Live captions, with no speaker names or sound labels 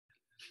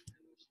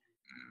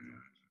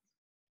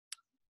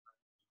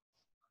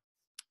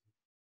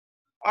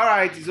All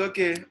right, it's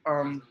okay.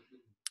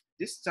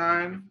 This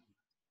time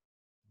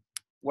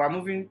we're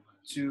moving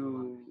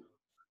to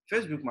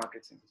Facebook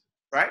marketing,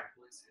 right?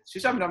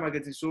 Social media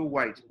marketing is so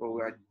wide, but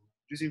we are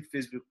using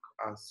Facebook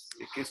as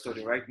a case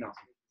study right now.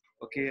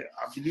 Okay,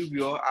 I believe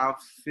we all have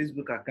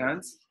Facebook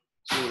accounts.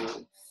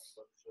 So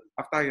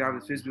after you have a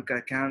Facebook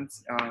account,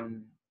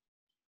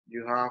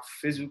 you have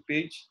Facebook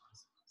page.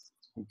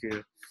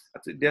 Okay,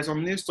 there's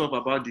some new stuff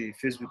about the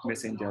Facebook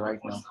Messenger right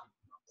now.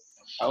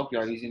 I hope you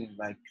are using it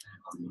like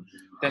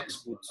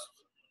text boots.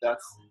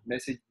 That's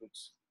message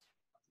boots.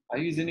 Are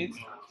you using it?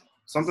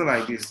 Something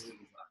like this.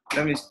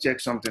 Let me check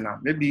something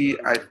out. Maybe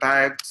I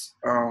typed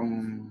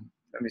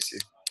let me see.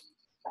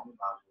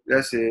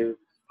 Let's say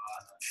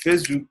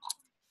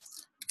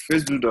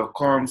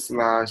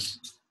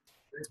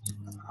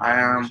facebook.com/I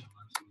am.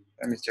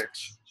 Let me check.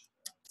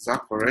 Is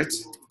that correct?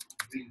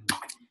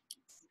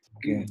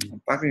 Okay,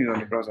 I'm typing it on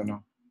the browser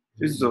now.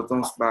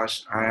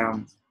 Facebook.com/I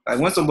am. Like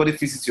when somebody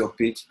visits your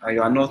page and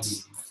you are not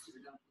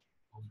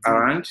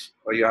around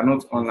or you are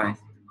not online,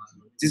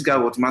 this guy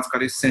will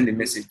automatically send a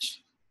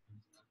message.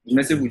 The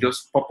message will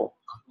just pop up.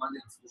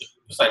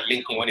 Just like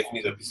linking when it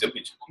finishes your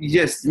page.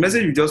 Yes, the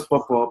message will just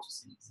pop up,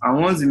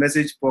 and once the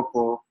message pop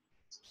up,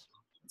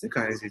 I think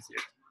I hit it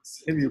here.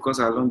 Maybe because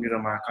I logged in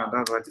on my account,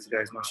 that's why this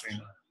guy is not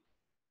showing up.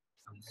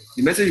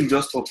 The message will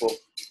just pop up,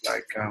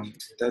 like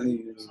telling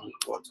you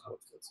what.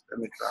 Let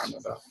me try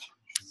another.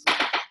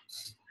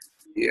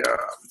 Yeah,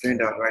 I'm doing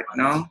that right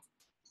now.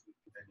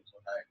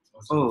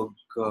 Oh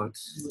God,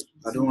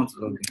 I don't want to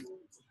log in.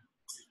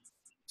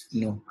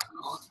 No.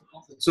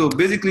 So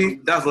basically,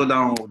 that's what that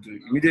one will do.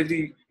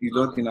 Immediately you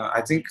log in.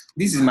 I think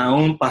this is my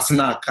own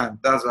personal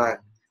account. That's why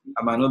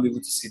I might not be able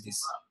to see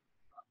this.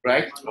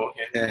 Right?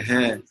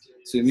 Okay.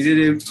 So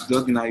immediately you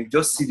log in, you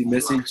just see the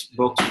message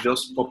box will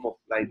just pop up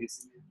like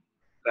this.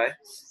 Right?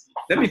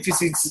 Let me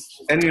visit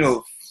any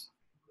of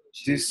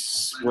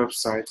this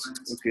website.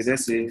 Okay,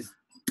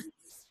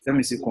 let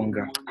me see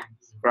Konga.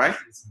 Right?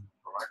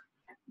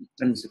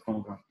 Let me see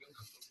Konga.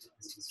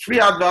 Free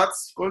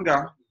adverts,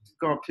 Konga.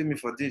 Come pay me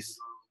for this.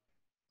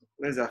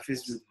 Where's our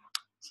Facebook?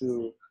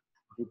 So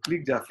we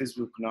click their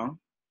Facebook now.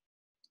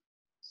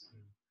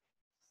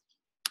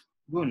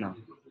 Go now.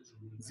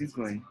 Is it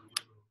going?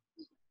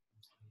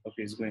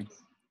 Okay, it's going.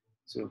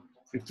 So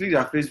if you click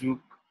their Facebook,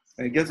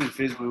 when you get to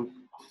Facebook,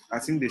 I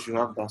think they should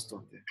have that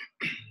stuff there.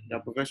 They're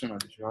professional,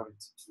 they should have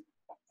it.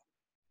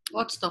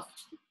 What stuff?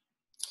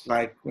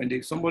 Like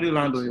when somebody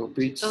land on your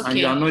page and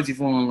you are not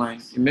even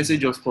online, a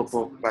message just pop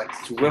up like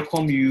to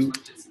welcome you,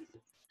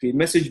 a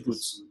message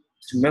booth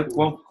to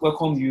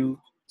welcome you.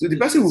 So the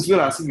person will feel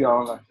as if you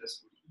are online.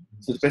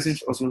 So the person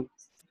should also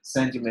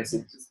send you a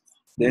message.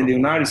 Then they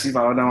will now receive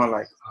another one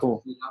like,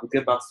 oh, we'll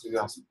get back to you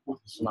as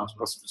soon as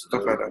possible.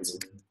 Stuff like that.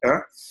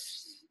 Yeah?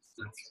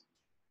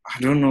 I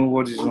don't know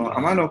what is wrong.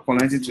 Am I not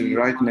connected to the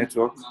right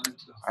network?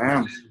 I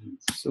am.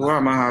 So why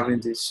am I having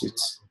this shit?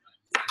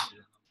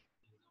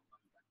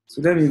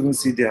 So let me even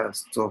see their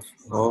stuff.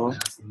 Oh,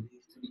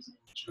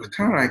 I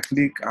can't right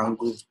click and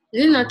go.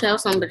 Did you not tell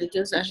somebody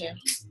just here?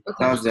 Okay.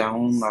 That's their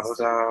own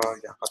another.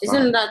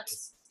 Isn't that?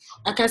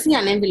 I can see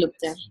an envelope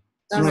there.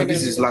 No,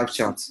 this is live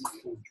chat.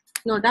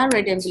 No, that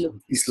red envelope.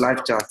 It's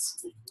live chat.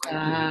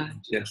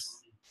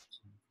 Yes.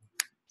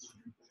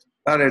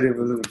 That red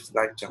envelope is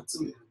live chat.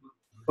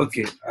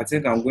 Okay, I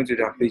think I'm going to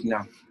their page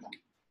now.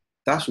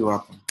 That should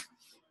happen.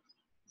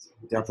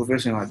 They are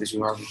professional, they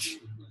should have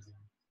it.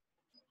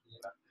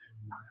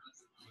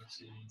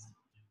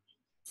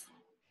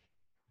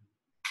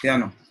 Yeah,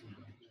 no.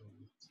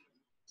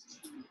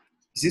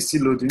 Is it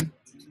still loading?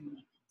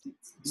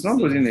 It's not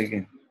loading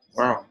again.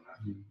 Wow.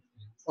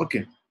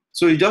 Okay.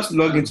 So you just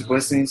log into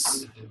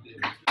person's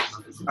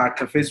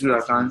Facebook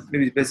account.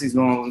 Maybe the person is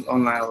not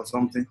online or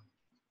something.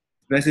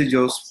 Message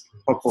just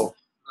pop up.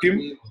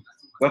 Pim,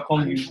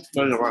 welcome you.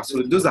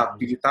 So those are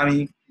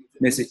predetermined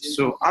messages.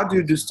 So how do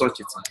you do such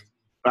a thing?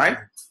 Right?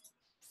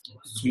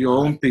 To your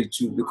own page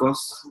too,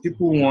 because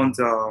people want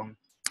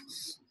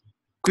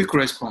quick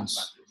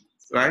response.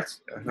 Right?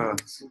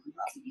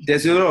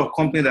 There's a lot of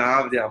companies that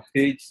have their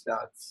page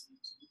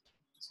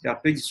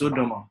is so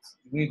dormant.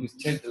 You need to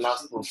change the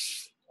last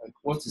post. Like,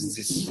 what is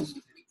this?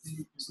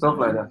 Stuff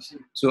like that.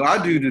 So how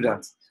do you do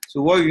that?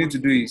 So what you need to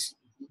do is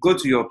go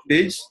to your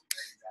page.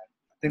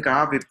 I think I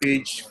have a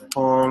page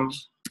called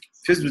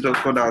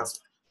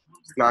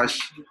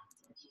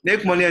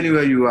facebook.com/make money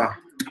anywhere you are.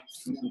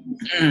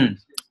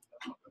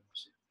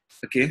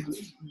 Okay.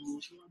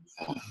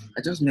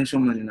 I just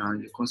mentioned money now.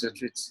 You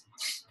concentrate.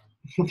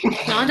 I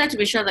wanted to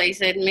be sure that you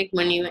said make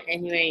money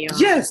anywhere you are.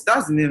 Yes,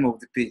 that's the name of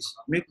the page.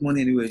 Make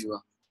money anywhere you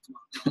are.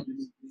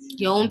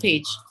 Your own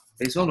page.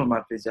 It's one of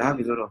my pages. I have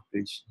a lot of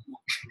pages.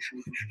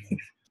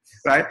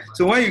 Right?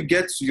 So when you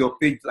get to your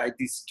page like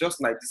this,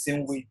 just like the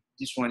same way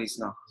this one is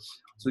now.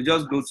 So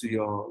just go to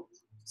your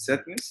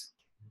settings,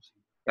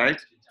 right?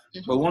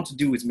 Mm-hmm. But we want to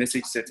deal with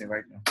message setting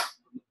right now.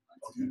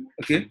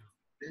 Okay?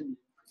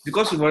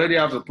 Because you already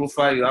have a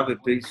profile, you have a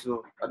page,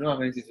 so I don't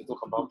have anything to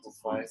talk about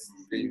profiles.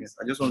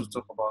 I just want to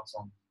talk about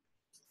some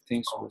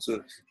things.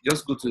 So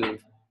just go to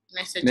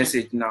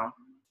message now.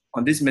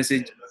 on this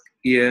message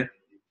here,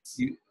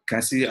 you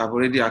can see I've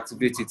already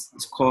activated.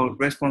 It's called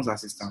response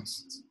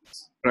assistance,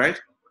 right?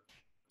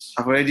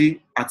 I've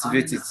already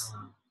activated.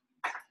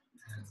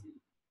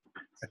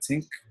 I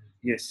think,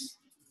 yes.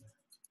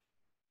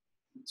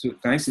 So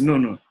can you see?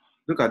 No.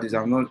 Look at this.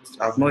 I've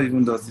not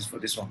even done this for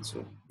this one.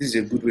 So this is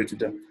a good way to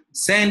do.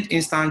 Send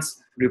instant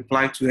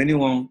reply to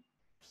anyone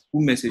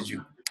who messaged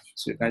you.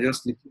 So you can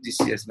just click this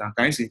yes now.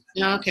 Can you see?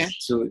 Okay.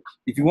 So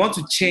if you want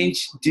to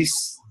change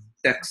this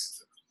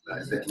text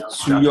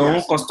to your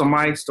own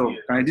customized stuff,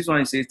 can this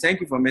one say thank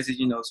you for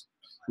messaging us.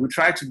 We'll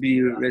try to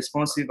be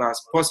responsive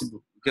as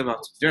possible. Get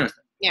back to you.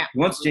 Yeah.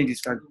 You want to change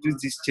this, do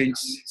this change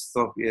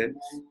stuff here.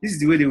 This is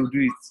the way they will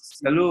do it.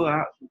 Hello,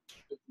 I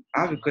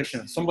have a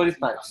question. Somebody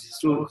types.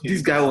 So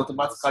this guy will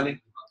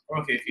automatically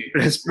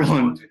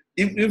respond.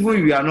 Even if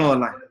you are not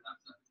online.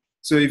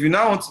 So if you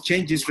now want to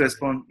change this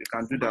response, you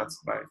can do that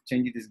by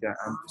changing this guy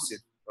and proceed.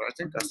 But I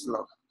think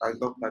I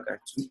love that guy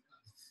too.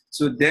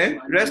 So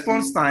then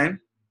response time.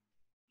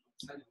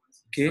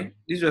 Okay,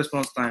 this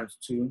response times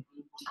too.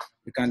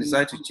 You can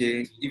decide to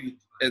change if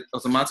it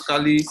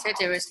automatically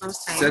set a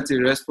response time. Set a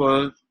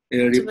response, a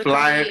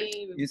reply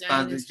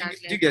instantly.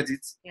 instantly. Do you get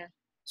it? Yeah.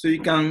 So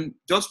you can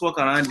just work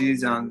around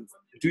this and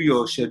do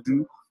your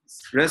schedule.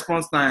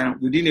 Response time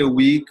within a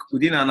week,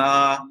 within an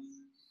hour,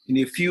 in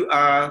a few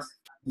hours,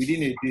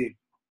 within a day,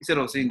 instead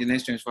of saying the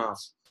next 24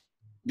 hours.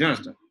 Do you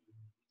understand?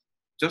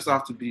 Just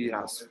have to be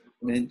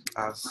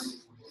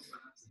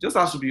just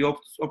has to be up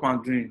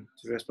and doing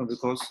to respond,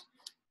 because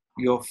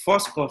your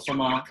first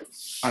customer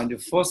and the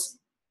first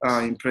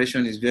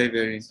impression is very,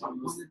 very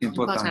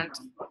important.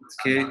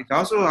 Okay, you can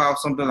also have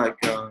something like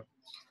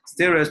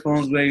stay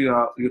response when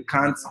you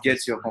can't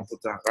get your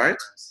computer, right?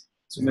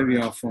 So maybe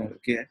your phone.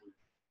 Okay,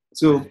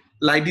 so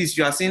like this,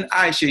 you are saying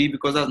I Ogeyi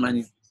because that's my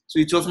name. So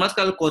it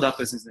automatically call that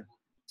person's name,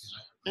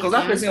 because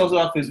that person also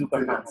have Facebook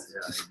account,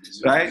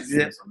 right?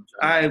 Yeah.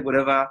 Hi,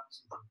 whatever.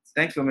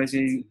 Thanks for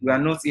mentioning. We are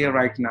not here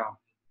right now.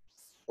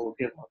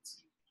 Okay,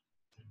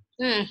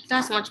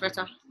 that's much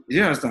better. Do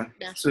you understand?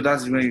 Yeah. So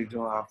that's when you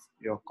don't have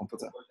your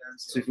computer.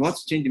 So if you want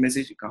to change the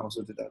message, you can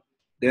also do that.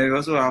 Then you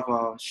also have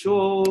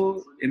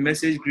show a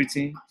message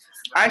greeting.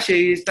 Hi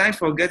Ogeyi, thanks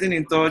for getting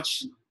in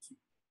touch.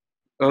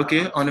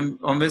 Okay,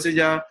 on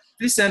Messenger,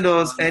 please send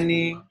us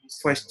any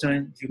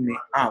question you may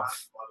have.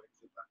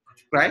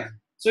 Right?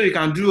 So you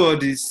can do all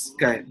this,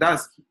 guy.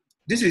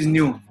 This is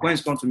new when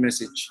it comes to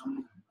message.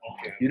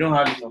 Okay. You don't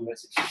have it on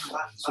message.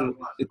 So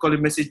they call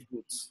it message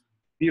bots.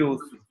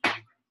 BOT.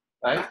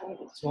 Right?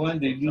 So when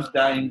they use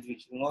that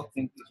English, you will not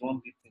think it's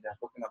one big thing they're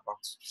talking about.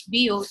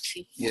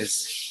 BOT.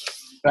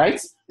 Yes. Right?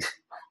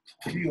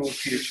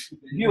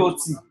 BOT.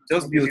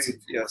 Just BOT.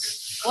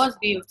 Yes. What's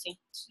BOT?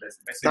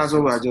 That's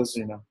what we are just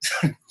doing now.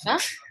 Huh?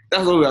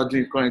 That's what we are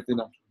doing currently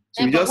now.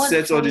 So we just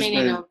set all this.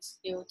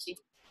 BOT?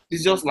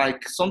 It's just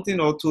like something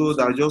auto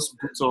that just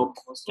boots up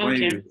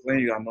when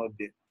you are not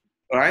there.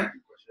 All right?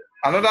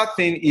 Another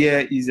thing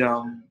here is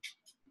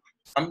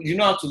you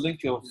know how to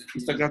link your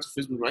Instagram to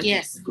Facebook, right?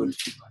 Yes. Good.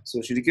 So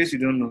in case you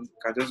don't know, you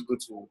can just go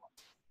to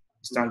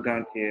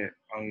Instagram here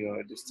on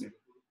your listing.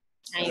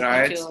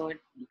 Right?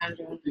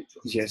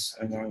 Yes,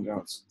 and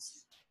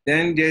Hangouts.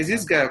 Then there's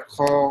this guy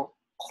called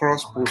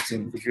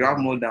cross-posting. If you have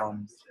more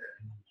than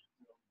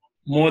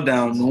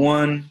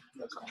one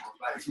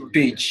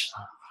page,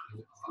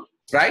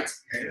 right?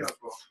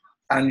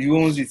 And you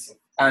own it.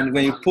 And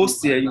when you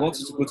post here, you want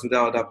it to go to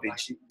that other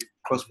page,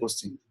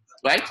 cross-posting,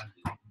 right?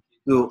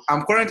 So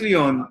I'm currently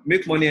on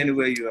Make Money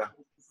Anywhere You Are.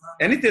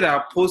 Anything that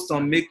I post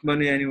on Make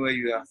Money Anywhere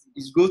You Are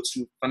is go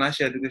to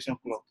Financial Education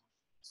Club,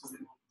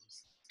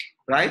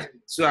 right?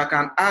 So I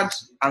can add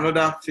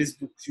another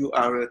Facebook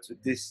URL to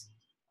this.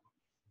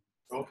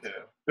 Okay.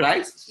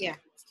 Right? Yeah.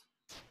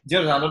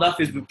 There's another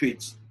Facebook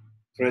page.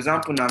 For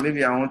example, now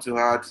maybe I want to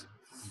add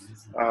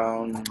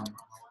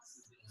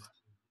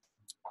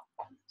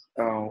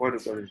what do you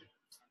call it?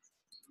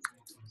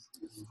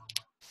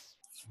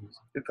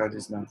 Look at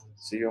this now.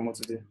 See your more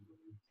today.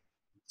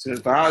 So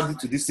if I add it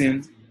to this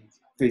same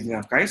page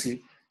now, can you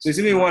see? So you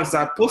see me once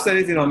I post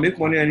anything or Make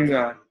Money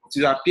Anywhere,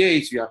 to appear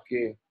it will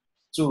appear.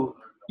 So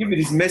if it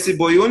is message,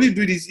 but you only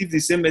do this if the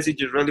same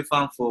message is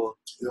relevant for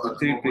the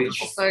 3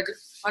 pages. Do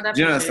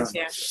you understand?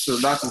 Yeah. So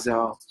that is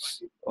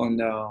on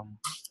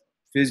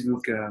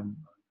Facebook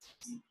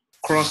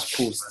cross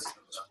post.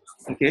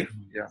 Okay?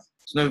 Yeah.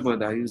 It's not everybody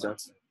that use that.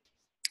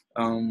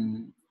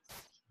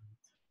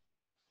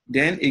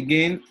 Then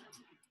again,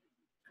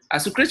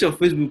 as you create your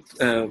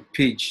Facebook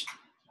page,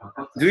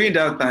 during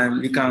that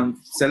time you can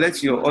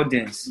select your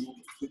audience.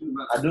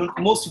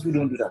 Most people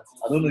don't do that.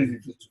 I don't know if you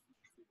do.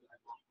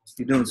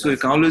 You don't, so you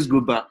can always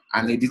go back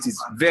and edit it.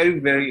 Very,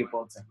 very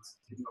important.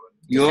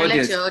 Your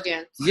audience.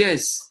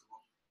 Yes.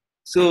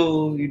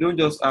 So you don't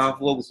just have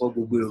what we call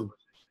Google,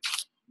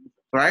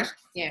 right?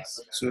 Yes.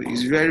 So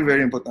it's very,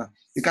 very important.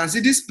 You can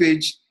see this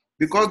page,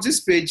 because this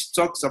page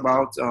talks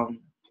about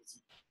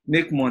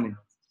make money.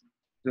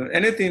 So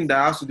anything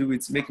that has to do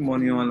with making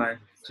money online.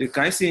 So you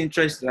can see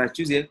interest that I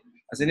choose here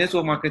as a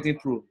network marketing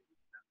pro.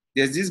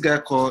 There's this guy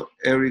called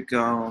Eric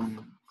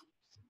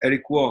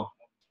Wall.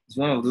 He's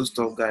one of those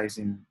top guys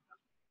in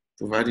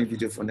providing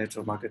video for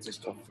network marketing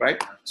stuff,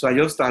 right? So I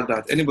just tag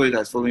that. Anybody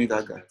that's following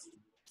that guy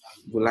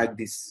will like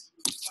this,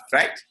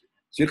 right?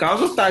 So you can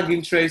also tag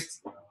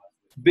interest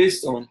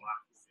based on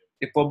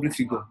a public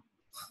figure.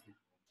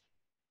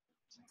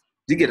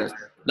 Do you get that?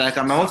 Like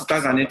I might want to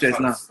tag an interest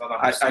now.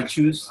 I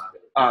choose,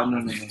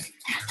 no.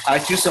 I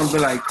choose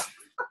something like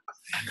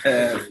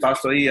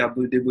Pastor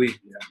Abuja.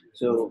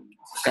 So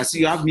you can see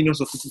you have millions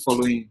of people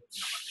following you.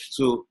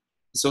 So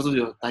it's also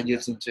your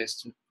target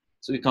interest too.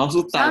 So you can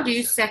also tag. How do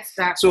you set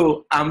that?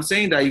 So I'm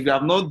saying that if you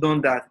have not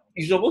done that,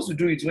 you're supposed to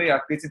do it when you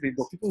are creating paper,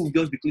 but people will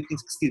just be clicking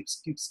skip.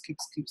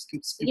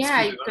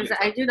 Yeah, because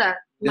I do that.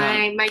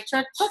 Yeah. My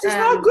church. But it's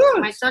not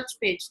good. My church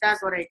page.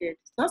 That's what I did.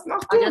 That's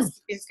not I good.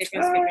 just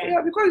skipping.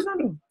 Yeah, because it's not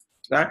good.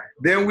 Right?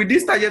 Then with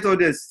this target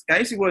audience, can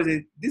you see what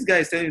this guy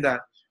is telling you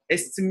that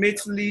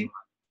estimately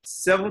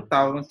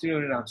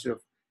 7,312.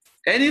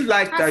 Any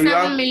like That's that you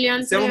 7 have,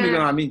 million, 7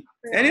 million. I mean,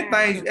 yeah.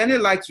 anytime any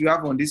likes you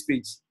have on this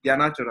page, they are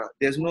natural.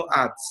 There's no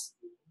ads.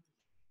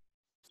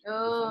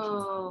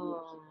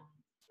 Oh.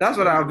 That's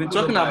what I've been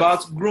talking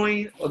about,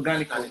 growing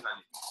organically.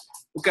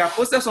 Okay, I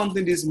posted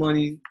something this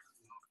morning.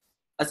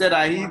 I said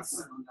I hit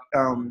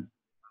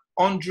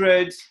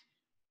 100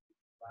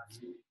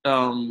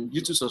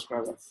 YouTube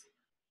subscribers.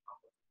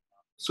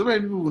 So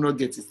many people will not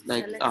get it.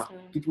 Like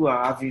people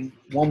are having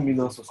 1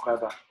 million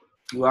subscribers.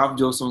 You have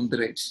just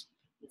 100.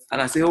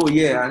 And I say, oh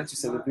yeah, I need to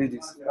celebrate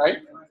this, right?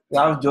 You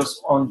have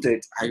just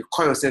 100. And you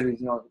call yourself, you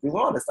know, they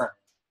won't understand.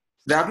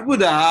 There are people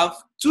that have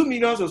 2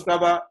 million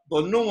subscribers,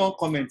 but no one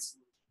comments.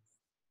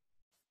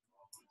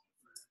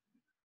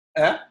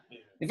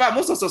 In fact,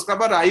 most of the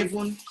subscribers are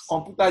even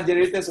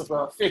computer-generated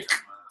subscribers, fake.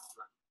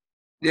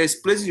 There's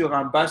places you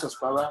can buy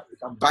subscribers, you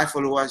can buy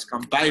followers, you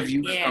can buy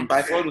views, you can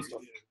buy follow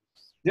stuff. Do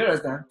you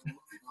understand?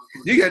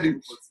 Do you get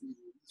it?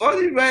 But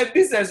if you're a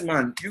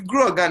businessman, you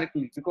grow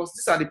organically because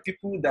these are the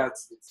people that,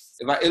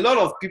 a lot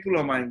of people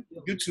on my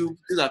YouTube,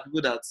 these are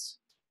people that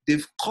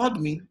they've called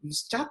me, we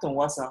chat on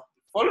WhatsApp,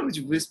 follow me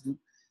to Facebook,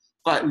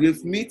 but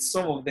we've met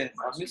some of them.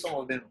 I've met some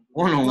of them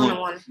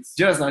one-on-one. Do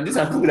you understand? These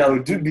are people that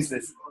will do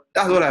business.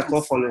 That's what I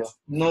call follower.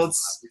 Not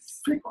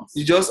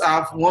you just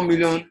have 1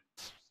 million.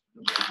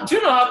 Do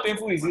you know how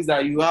painful it is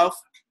that you have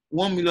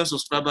 1 million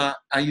subscribers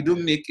and you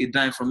don't make a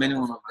dime from any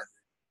one of them?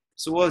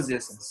 So what's the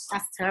essence?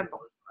 That's terrible.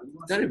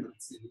 Terrible.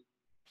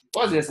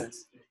 What's the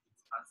essence?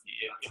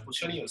 You're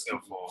positioning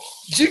yourself for.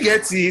 Do you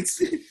get it?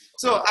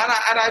 So and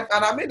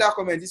I made that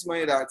comment this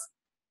morning that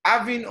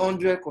having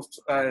 100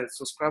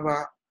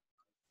 subscribers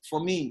for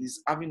me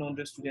is having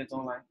 100 students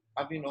online,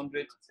 having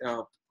 100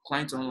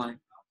 clients online,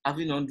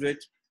 having 100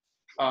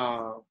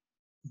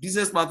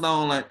 business partner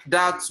online.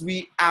 That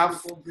we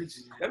have.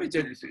 Let me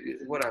check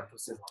what I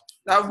posted.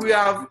 That we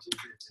have.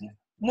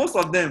 Most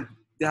of them,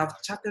 they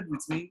have chatted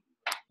with me.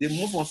 They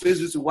move from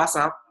Facebook to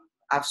WhatsApp.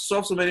 I've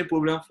solved so many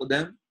problems for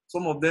them.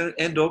 Some of them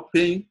end up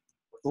paying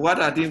for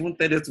what I didn't even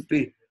tell them to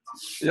pay.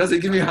 They just say,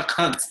 give me your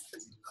account.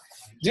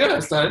 Do you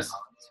understand?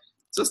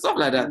 So stuff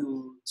like that.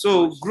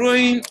 So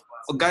growing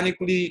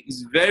organically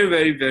is very,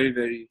 very, very,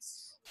 very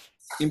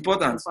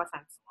important.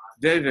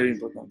 Very, very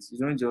important. You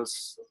don't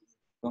just.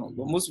 But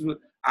most people,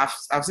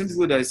 I've seen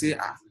people that say,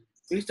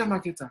 digital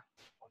marketer,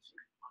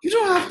 you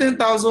don't have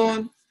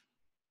 10,000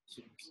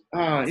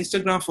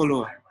 Instagram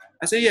followers.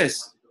 I say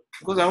yes,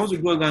 because I want to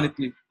grow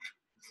organically.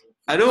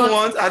 I don't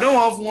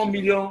want 1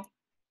 million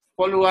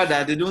followers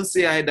that they don't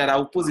say that I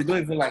will post. They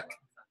don't even like.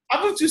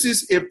 Haven't you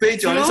seen a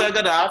page on Instagram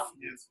that have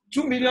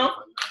 2 million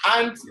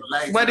and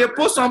when they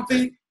post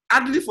something,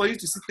 hardly for you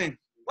to see them.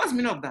 What's the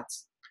meaning of that?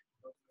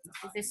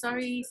 It's a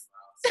sorry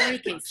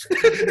case.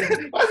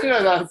 What's the meaning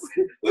of that?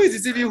 Who is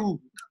deceiving who?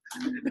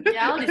 They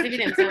are all deceiving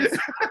themselves.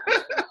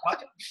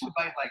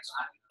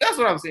 That's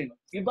what I'm saying.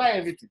 You buy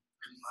everything.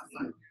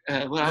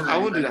 Well, I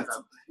won't do that.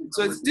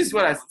 So this is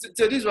what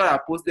I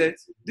posted.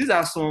 These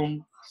are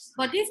some.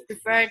 For this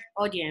preferred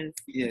audience,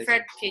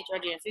 preferred page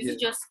audience, is it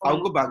just on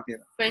I'll go back there.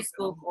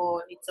 Facebook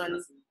or it's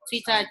on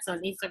Twitter, it's on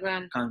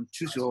Instagram? You can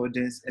choose your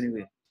audience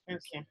anyway.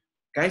 Okay.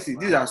 Can you see?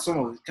 These are some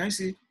of. Can you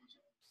see?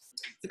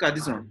 Look at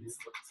this one.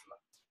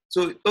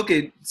 So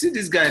okay, see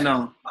this guy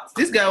now.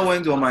 This guy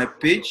went on my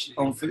page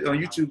on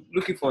YouTube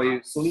looking for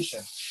a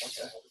solution.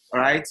 Okay. All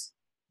right.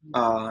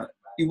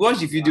 He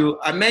watched the video.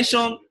 I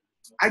mentioned.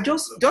 I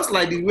just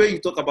like the way you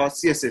talk about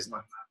CSS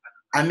now.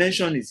 I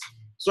mentioned it.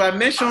 So I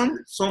mentioned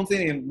something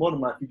in one of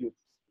my videos.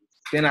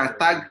 Then I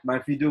tag my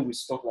video with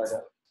stuff like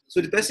that. So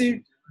the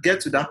person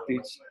get to that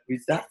page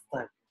with that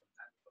tag.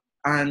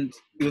 And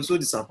he was so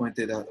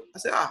disappointed that I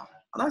said,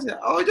 and I said,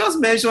 I was just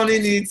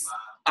mentioning it.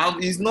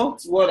 It's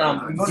not what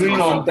I'm doing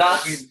on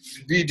that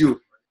video.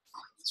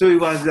 So he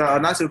was,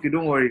 and I said, okay,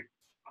 don't worry.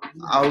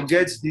 I'll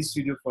get this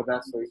video for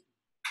that for you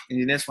in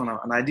the next 1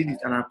 hour. And I did it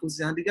and I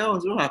posted it and the guy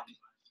was so happy.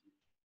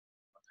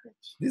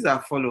 These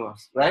are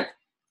followers, right?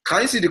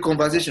 Can you see the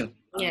conversation?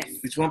 Yes.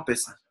 With one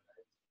person?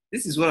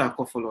 This is what I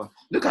call followers.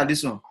 Look at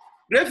this one.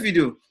 Great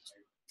video.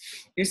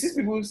 You see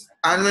people,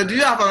 and do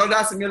you have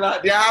another similar?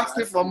 They are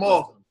asking for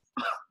more.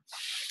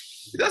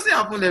 It doesn't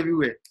happen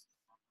everywhere.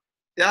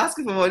 They're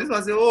asking for more. This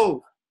one say,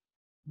 oh,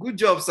 Good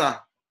job, sir.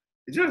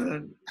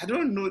 I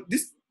don't know.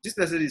 This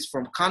person is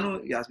from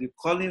Kano. He has been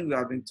calling. We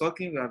have been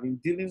talking. We have been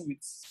dealing with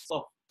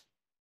stuff,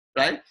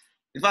 right?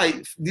 In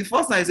fact, the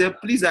first time I said,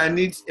 please, I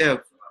need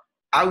help.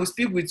 I will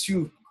speak with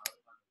you.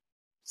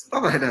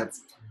 Stuff like that.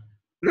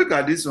 Look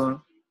at this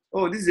one.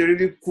 Oh, this is a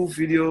really cool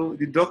video.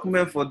 The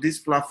documents for this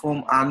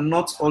platform are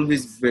not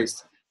always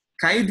best.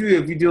 Can you do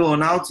a video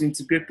on how to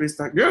integrate price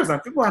tag? There are some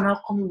people are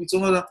now coming with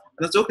some other.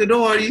 And I said, okay,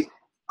 don't worry.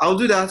 I'll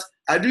do that.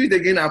 I do it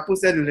again. I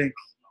posted the link.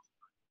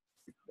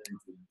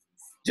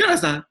 Do you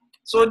understand?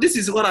 So this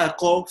is what I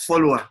call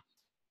follower.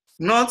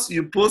 Not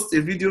you post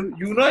a video,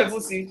 you will not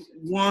even see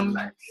one.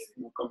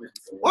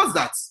 What's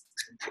that?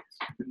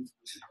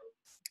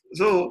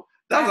 So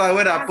that's why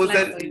when I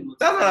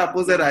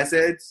posted, I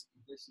said,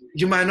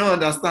 you might not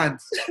understand.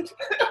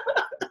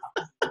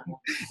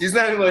 It's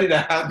not everybody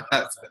that has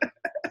that.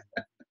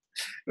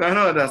 You might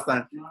not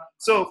understand.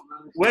 So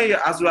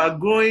as we are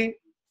growing,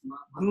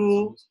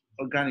 grow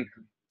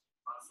organically.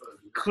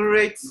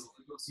 Create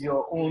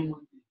your own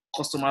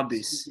customer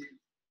base.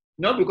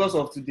 Not because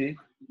of today.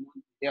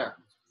 Yeah.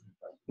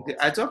 Okay.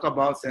 I talk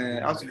about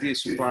how to be a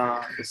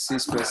super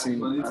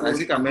salesperson. I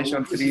think I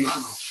mentioned three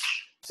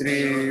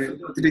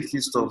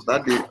key stuff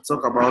that they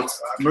talk about: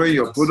 knowing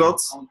your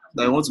product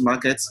that you want to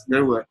market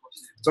very well.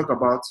 Talk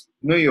about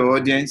knowing your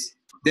audience,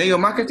 then your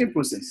marketing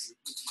process.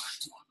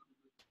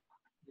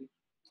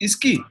 It's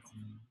key.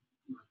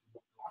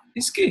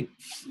 It's key.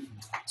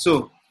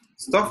 So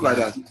stuff like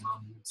that.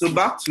 So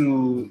back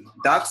to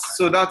that.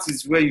 So that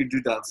is where you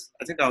do that.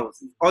 I think I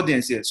was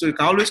audience here. So you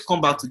can always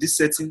come back to this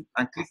setting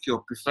and click your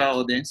preferred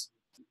audience.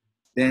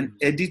 Then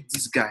edit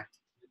this guy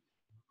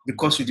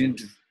because you didn't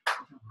do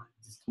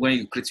when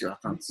you create your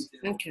account.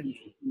 Okay.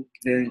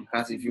 Then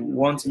as if you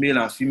want male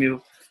and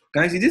female,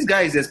 can you see this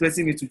guy is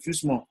expecting me to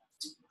choose more?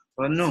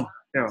 But no,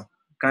 yeah,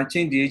 can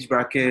change the age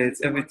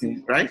brackets,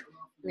 everything, right?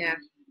 Yeah.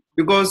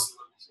 Because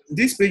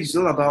this page is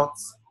all about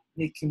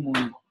making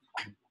money.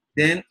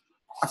 Then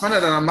I found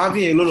out that I'm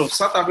having a lot of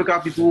South African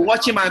people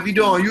watching my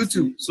video on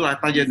YouTube, so I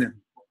target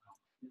them.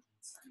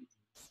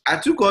 I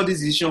took all this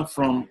decision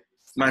from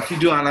my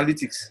video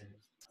analytics.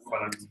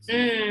 Do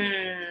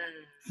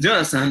you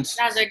understand?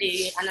 That's where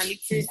the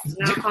analytics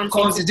now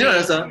comes. Do you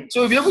understand? So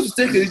you'll be able to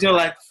take a decision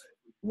like,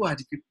 who are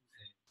the people?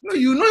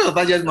 You know your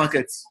target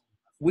market,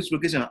 which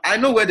location. I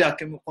know where they are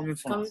coming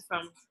from.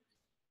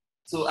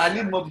 So I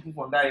need more people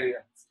from that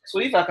area. So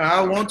if I can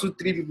have 1, 2,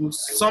 3 people,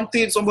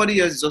 somebody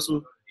else is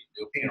also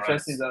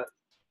interesting.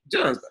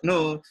 Just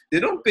no, they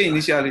don't pay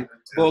initially,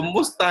 but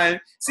most time,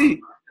 see,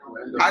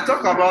 I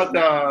talk about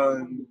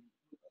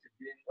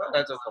what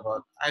I talk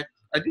about. I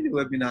did a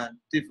webinar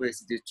day for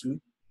yesterday too.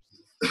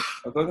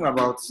 I'm talking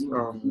about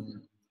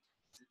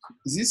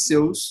is this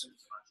sales?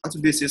 How to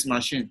be a sales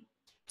machine.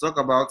 Talk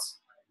about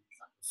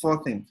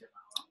 4 things: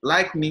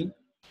 like me,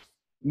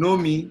 know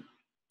me,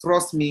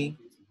 trust me,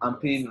 and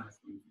pay me.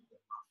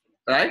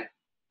 Right?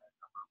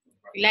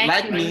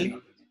 Like me,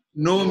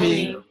 know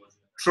me,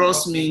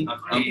 trust me,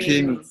 and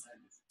pay me.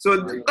 So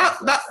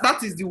that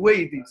is the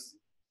way it is.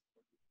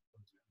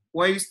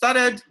 When you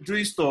started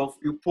doing stuff,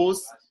 you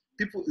post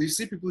people, you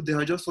see people they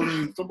are just following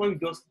you. Somebody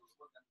just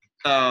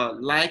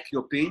like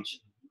your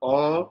page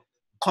or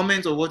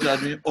comment on what you are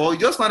doing, or you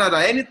just find out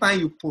that anytime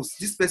you post,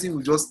 this person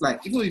will just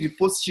like, even if you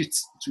post shit,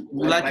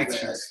 will like it.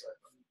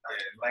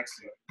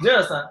 Do you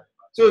understand?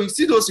 So you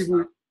see those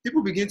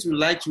people begin to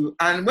like you,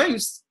 and when you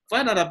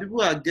find out that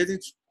people are getting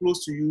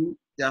close to you,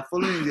 they are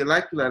following you, they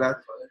like you like that,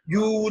 you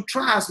will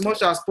try as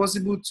much as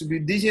possible to be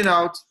dishing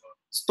out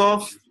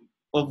stuff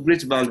of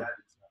great value.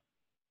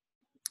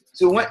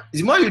 So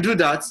the more you do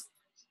that,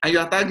 and you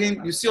are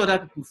tagging, you see other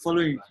people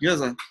following you. You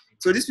understand?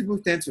 So these people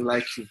tend to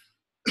like you.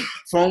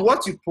 From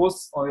what you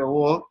post on your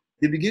wall,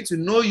 they begin to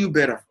know you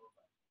better.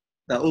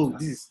 That, oh,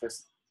 this is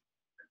person.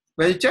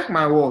 When you check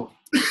my wall,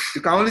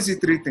 you can only see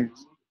 3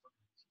 things: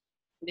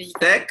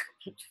 tech,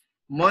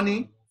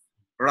 money,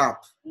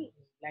 rap.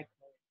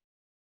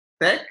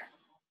 Tech,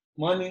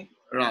 money,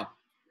 rap.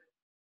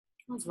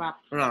 What's rap?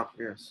 Rap,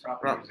 yes.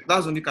 Rap.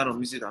 That's the only kind of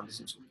music I'm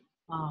listening to.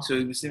 Oh. So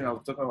you see me, I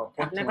was talking about.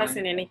 I've never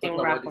seen anything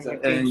rap on your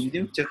page. You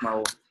didn't check my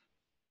wall.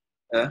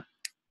 Let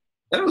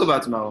me go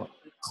back to my wall.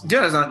 Do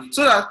you understand?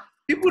 So that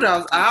people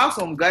that I have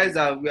some guys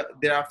that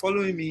they are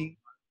following me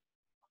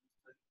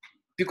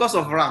because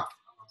of rap.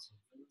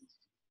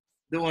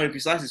 Don't worry,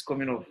 Precise is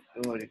coming up.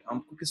 Don't worry,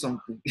 I'm cooking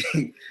something.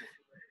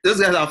 Those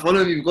guys are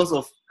following me because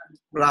of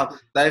rap.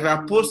 That if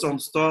I post some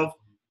stuff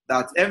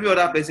that every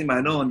other person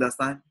might not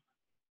understand,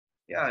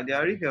 yeah, they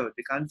are real.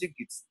 They can take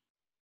it.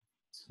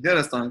 Do you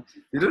understand?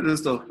 You do those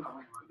stuff.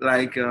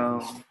 Like,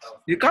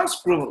 you can't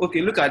scroll.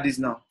 Okay, look at this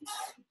now.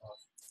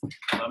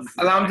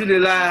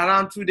 Alhamdulillah,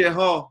 around through the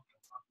hall.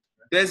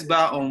 Best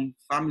bar on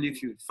Family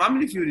Feud.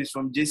 Family Feud is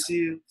from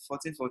JC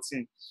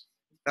 1414.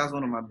 That's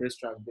one of my best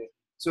tracks there.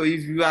 So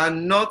if you are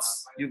not,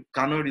 you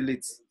cannot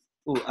relate.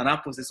 Oh, and I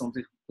posted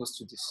something close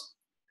to this.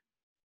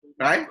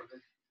 Right?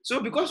 So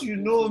because you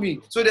know me,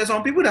 so there's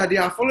some people that they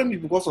are following me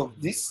because of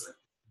this.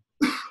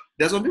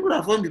 There's some people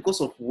that follow me because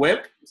of web.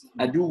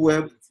 I do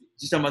web,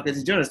 digital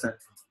marketing. Do you understand?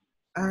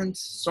 And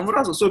some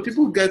others, so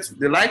people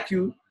they like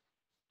you.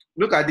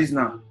 Look at this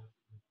now.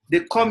 They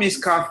call me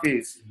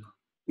Scarface.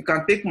 You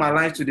can take my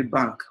life to the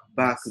bank,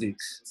 back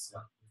leaks.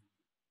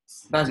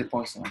 That's the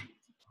punchline.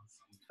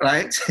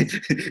 Right?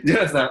 You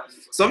understand?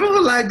 Some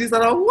people like this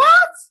and are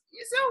what?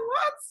 You say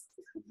what?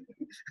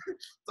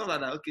 Stuff like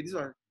that. Okay, this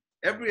one.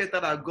 Every hater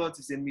that got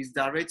is a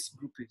misdirect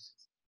groupie.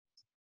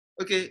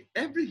 Okay,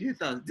 every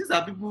hater. These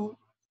are people.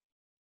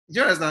 Do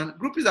you understand?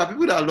 Groupies are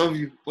people that love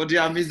you, but they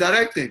are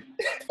misdirected.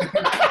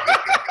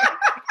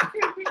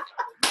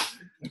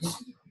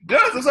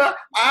 So I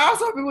have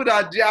some people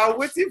that they are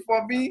waiting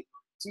for me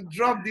to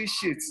drop this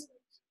shit.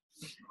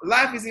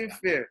 Life isn't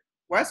fair.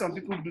 Why some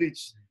people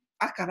bleach?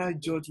 How can I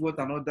judge what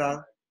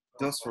another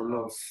does for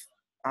love?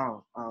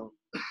 Ow.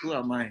 Who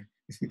am I?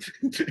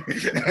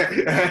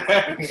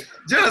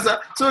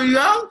 So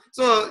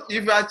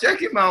if you are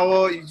checking my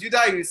wall, it's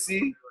either you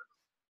see,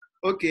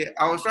 okay,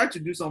 I was trying to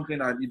do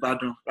something at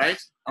Ibadan,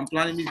 right? I'm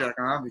planning that I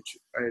can have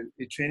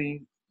a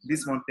training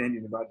this month in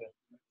Ibadan.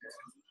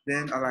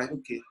 Then I'm like,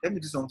 okay, let me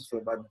do something for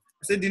Ibadan.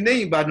 I said the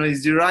name Ibadan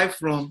is derived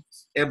from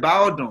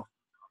Ebaodon,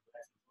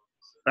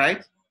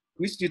 right?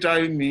 Which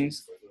literally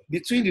means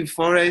between the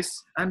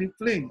forest and the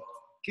plain.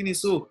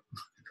 Kiniso.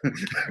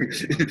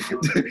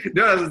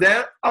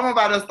 Then I'm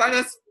about to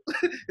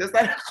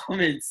start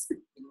comments.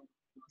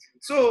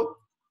 So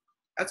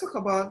I talk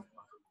about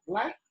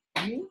like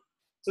you.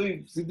 So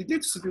you begin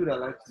to see people that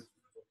like you.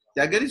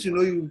 They are getting to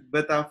know you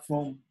better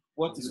from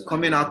what is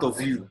coming out of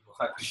you.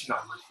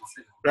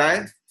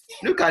 Right?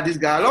 Look at this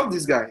guy. I love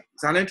this guy.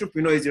 He's an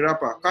entrepreneur. He's a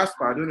rapper.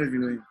 Casper. I don't know if you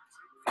know him.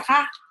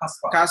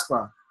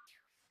 Casper.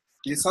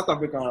 He's a South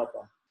African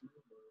rapper.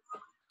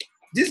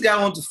 This guy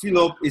wants to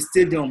fill up a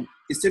stadium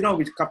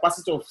with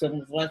capacity of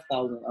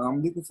 75,000. And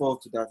I'm looking forward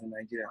to that in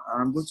Nigeria.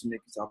 And I'm going to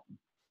make it happen.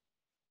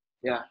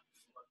 Yeah.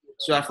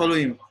 So I follow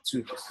him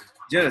too. Do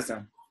you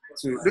understand?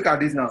 So look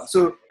at this now.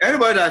 So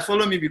everybody that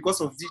follow me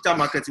because of digital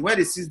marketing, when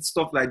they see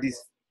stuff like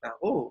this,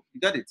 oh, you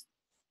got it.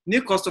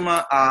 New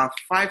customers are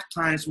 5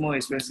 times more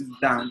expensive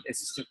than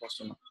existing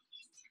customer.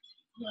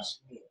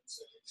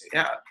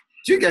 Yeah.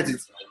 Do you get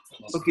it?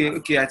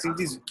 Okay. I think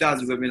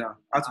that's the webinar.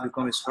 How to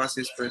become a super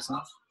sales person.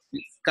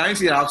 Can you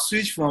see I've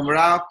switched from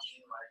rap,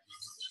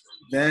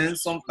 then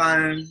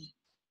sometimes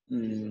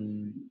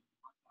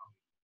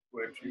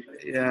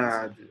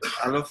yeah,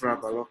 I love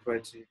rap, I love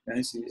poetry. Can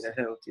you see?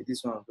 Okay,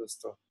 this one of those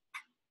stuff.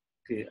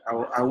 Okay,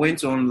 I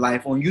went on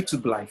live on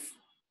YouTube live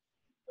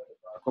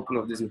a couple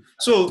of days ago.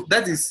 So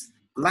that is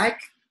like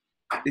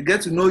they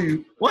get to know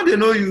you. When they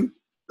know you,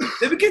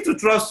 they begin to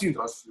trust you.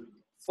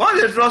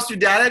 Once they trust you,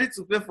 they are ready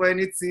to pay for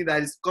anything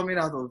that is coming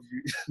out of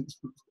you. Do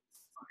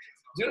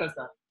you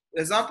understand?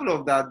 Example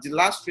of that, the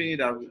last training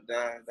that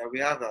we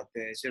have at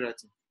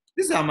Sheraton.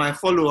 These are my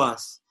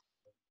followers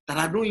that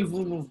I don't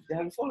even know. They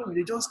are following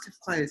me. They just keep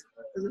quiet.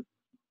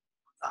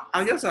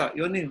 I just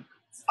your name.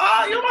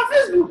 You're my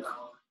Facebook.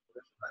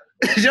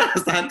 Do you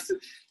understand?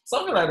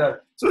 Something like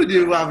that. So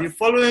they have been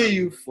following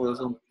you for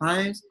some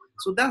time.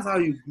 So that's how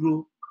you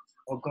grow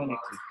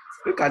organically.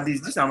 Look at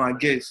this. These are my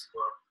guests.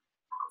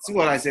 See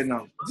what I said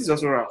now. This is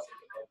also rap.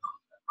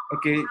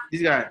 Okay,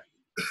 this guy.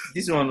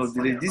 This one was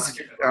the this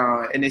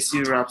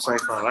NSC rap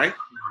cycle, right?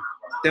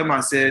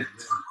 Thelma said,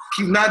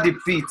 kidnap the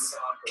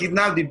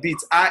beat.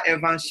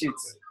 Evans shit.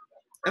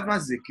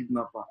 Evans is a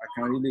kidnapper. I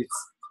can relate.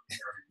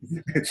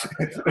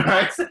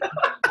 Right?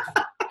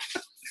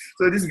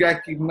 So this guy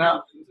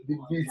kidnapped the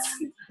beat.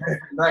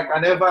 Like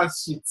an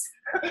Evans shit.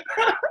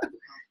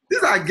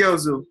 These are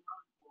girls though.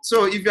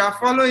 So if you are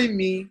following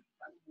me,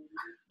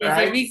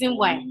 there's a reason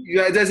why.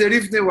 There's a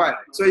reason why.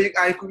 So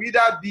I could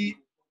either be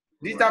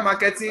digital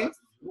marketing.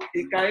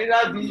 It can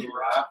either be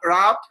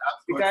rap,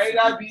 it can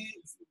either be.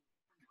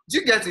 Do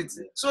you get it?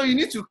 So you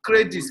need to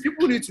create this.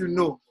 People need to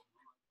know.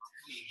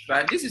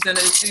 Right? This is an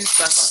NFT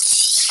starter.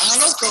 I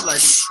love stuff like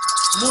this.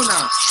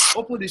 Mona,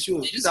 open the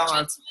show. These are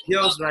my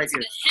girls right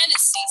here.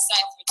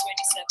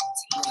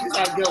 These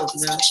are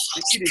girls, man.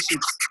 They kill the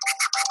shit.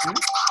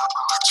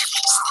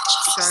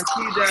 You can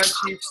kill that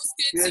shit.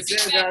 You say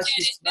that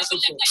shit. That's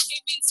what's up.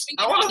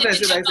 I want to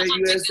say that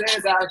you say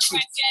that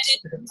shit.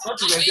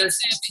 What is that shit?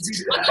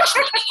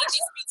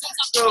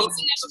 So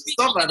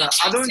stuff like that.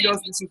 I don't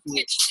just listen to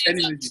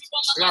any music.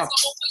 Rap.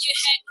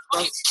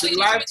 Because the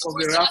life of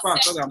a rapper, I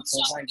thought I'm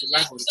combined. The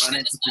life of the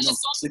entrepreneur.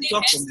 They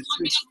talk from the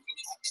street.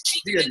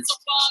 You get it?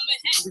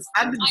 It's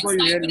hardly before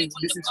you hear me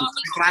listen to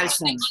cry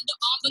songs.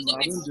 No,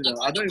 I don't do that.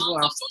 I don't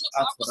even have to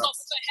ask for that.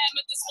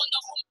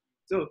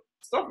 So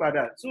stuff like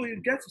that. So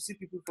you get to see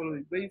people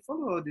following. When you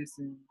follow all these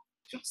things,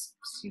 just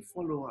see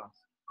followers.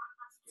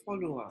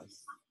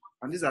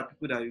 And these are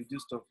people that you do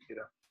stuff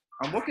together.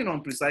 I'm working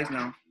on Precise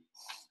now.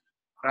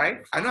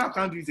 Right? I know I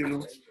can't do it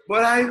alone.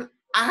 But I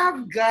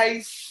have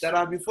guys that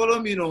have been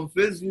following me on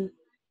Facebook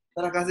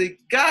that I can say,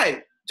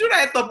 guy, do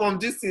write up on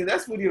this thing.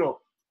 Let's put it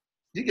up.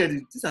 You get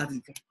it? These are the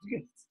guys. You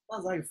get it?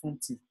 That's how you form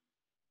team.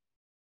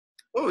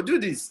 Oh, do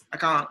this. I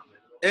can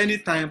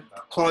anytime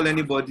call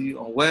anybody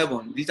on web,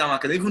 on digital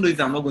marketing, even though if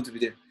I'm not going to be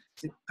there.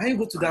 Say, can you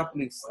go to that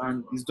place?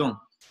 And it's done.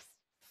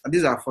 And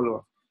these are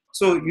followers.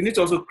 So you need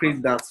to also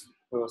create that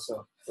for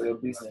yourself, for your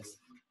business.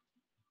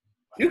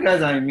 You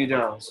guys are in media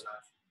house,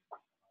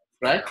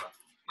 right?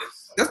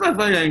 Yes. That's not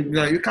why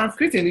you can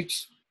create a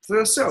niche for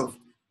yourself.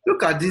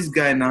 Look at this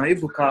guy now,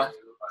 Ebuka,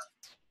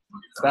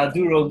 that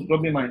do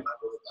rubbing mind,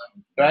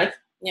 right?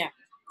 Yeah.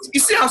 You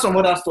see how some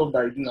other stuff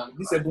that you do now,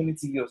 this Ebony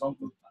TV or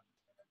something.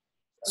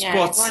 Yeah,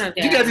 Sports. one of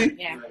Do you get it?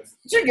 Yeah.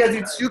 Do you get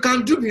it? You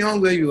can do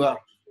beyond where you are.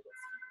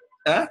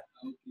 Eh?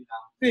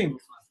 Think,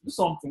 do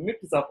something,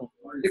 make it happen.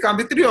 It can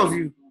be 3 of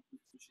you.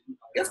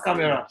 Get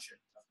camera.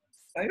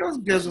 And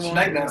just get one.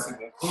 Like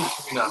dancing,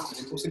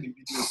 posting the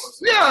video.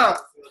 Yeah,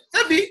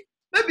 maybe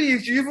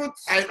if you even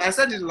I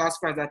said it last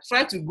part that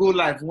try to go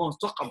live once,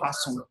 talk about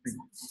something.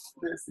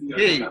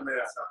 Hey,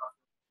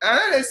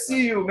 let's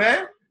see you,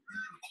 man.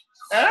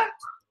 Eh?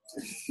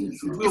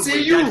 It's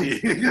in you.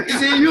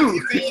 It's in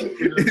you.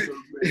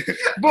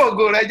 Bo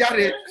go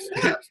Rejare.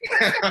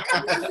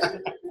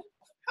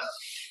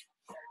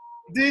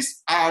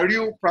 These are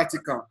real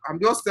practical. I'm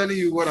just telling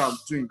you what I'm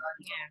doing.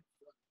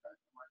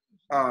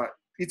 Yeah.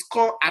 It's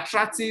called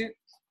attractive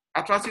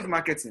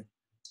marketing.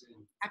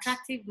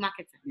 Attractive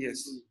marketing.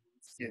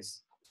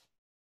 Yes.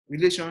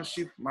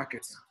 Relationship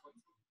marketing.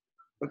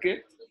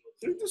 Okay?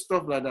 So you do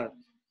stuff like that.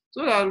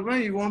 So that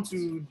when you want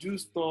to do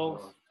stuff,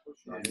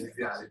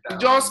 you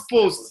just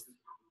post.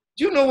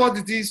 Do you know what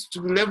it is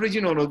to be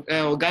leveraging on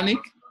organic?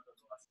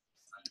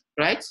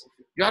 Right?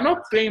 You are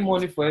not paying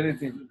money for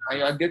anything and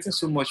you are getting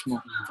so much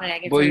more.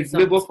 But you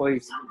labor for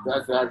it.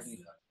 That's it.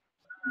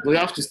 But you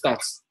have to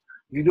start.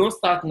 If you don't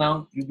start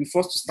now, you'll be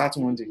forced to start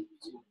one day.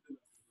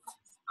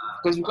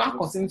 Because you can't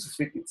continue to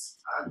fake it.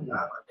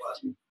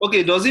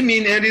 Okay, does it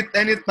mean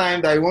any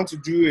time that you want to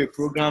do a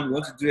program, you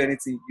want to do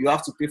anything, you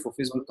have to pay for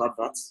Facebook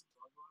adverts?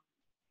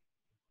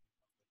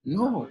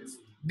 No.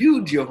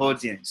 Build your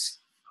audience.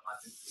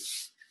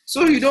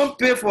 So you don't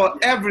pay for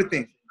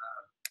everything.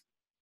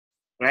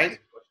 Right?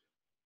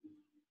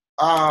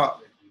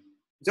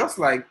 Just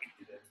like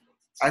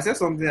I said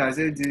something, I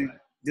said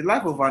the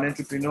life of an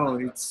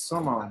entrepreneur, it's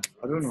somehow,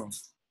 I don't know.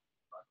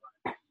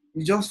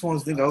 You just want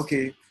to think,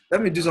 okay, let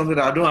me do something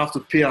that I don't have to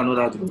pay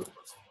another day.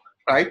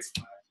 Right?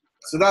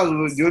 So that's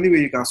the only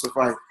way you can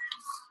survive.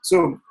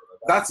 So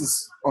that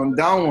is on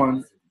that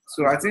one.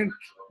 So I think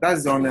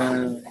that's on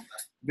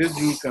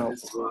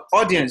Facebook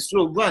audience.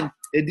 So go and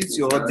edit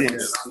your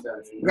audience.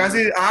 You can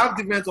see I have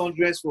different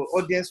audience for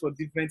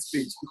different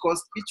pages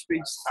because each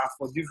page are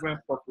for different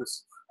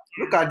purpose.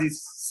 Look at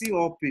this. See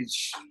all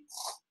page.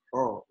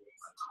 Oh.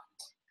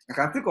 I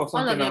can think of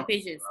something. All of your now.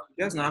 pages.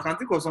 Yes, now I can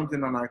think of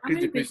something and I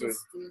create the page for it.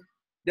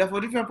 They are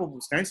for different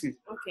purposes. Can you see?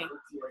 Okay.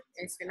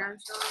 It's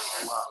financial.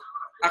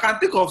 I can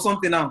think of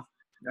something now.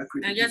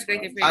 And just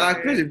create a page. And I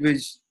create a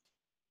page.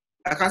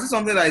 I can see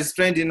something that is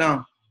trending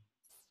now.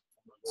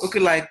 Okay,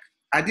 like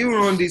I didn't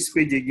run this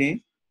page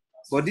again,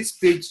 but this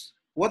page,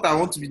 what I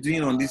want to be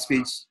doing on this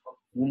page,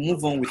 will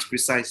move on with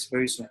precise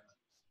very soon.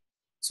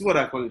 See what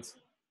I call it?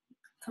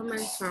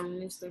 Comments from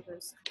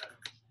newspapers.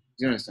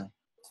 Do you understand?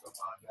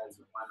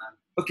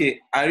 Okay,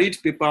 I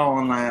read paper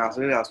online as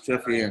early as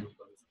 12 a.m.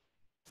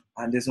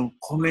 And there's some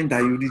comment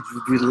that you read,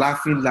 you'll be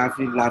laughing.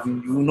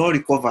 You will not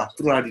recover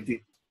throughout the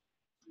day.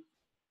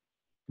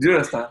 Do you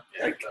understand?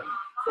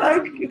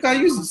 Like you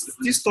can use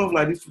this stuff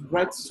like this to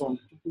write some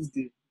people's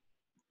day.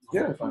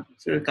 Yeah,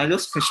 so you can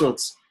just screenshot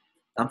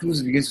and people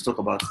will begin to talk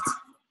about it.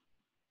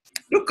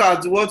 Look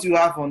at what you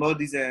have on all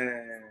these,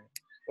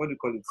 what do you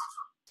call it?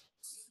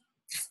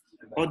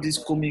 All these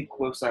comic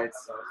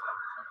websites.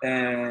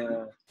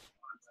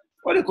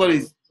 What do you call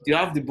it? You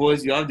have the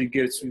boys, you have the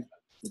girls too.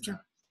 Okay.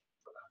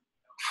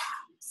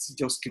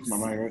 Just keep my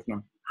mind right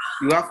now.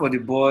 You have for the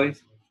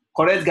boys,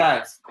 correct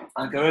guys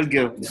and correct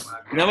girls.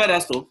 Remember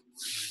that stuff?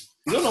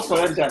 You don't know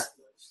correct guys.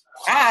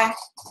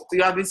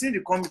 You have been seeing the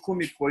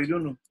comic, but you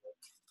don't know.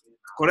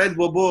 Correct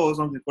bobo or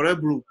something, correct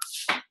bro,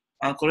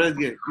 and correct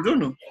girl. You don't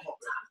know.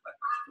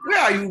 Where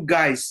are you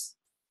guys?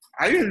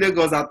 Are you in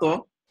Lagos at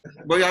all?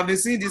 But you have been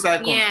seeing this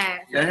icon.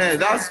 Yeah.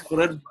 That's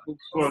correct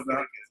bro.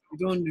 You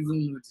don't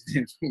even know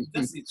the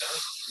name.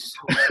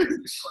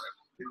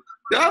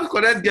 They have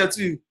correct girl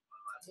too.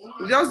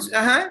 Just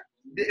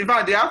in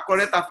fact, they have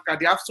correct Africa.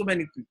 They have so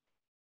many people.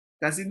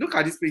 You can see, look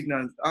at this page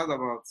now. That's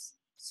about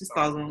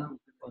 6,000.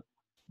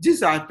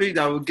 These are a page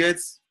that will get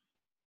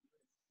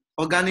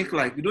organic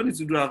like. You don't need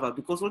to do that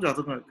because what you are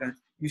talking about,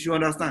 you should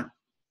understand.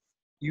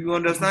 You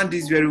understand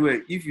this very well.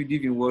 If you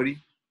live in worry,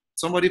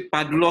 somebody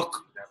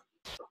padlock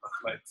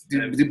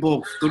the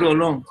bulb to go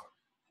along.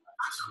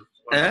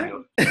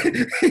 Look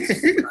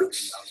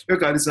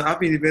at this one.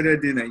 Happy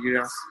Independence Day,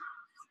 Nigeria.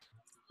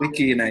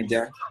 Okay,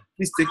 Nigeria.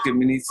 Please take a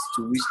minute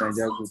to wish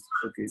Nigeria good.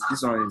 Okay,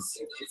 this one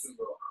is,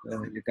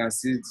 you can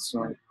see this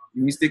one.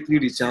 You mistakenly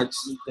recharge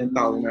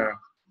 10,000 naira.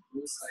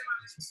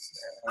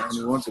 And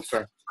you want to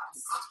cry.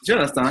 Do you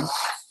understand?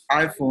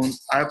 iPhone,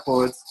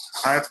 iPod,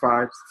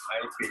 iPad,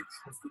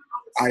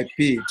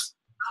 iPad.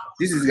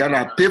 This is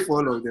gonna pay for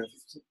all of them.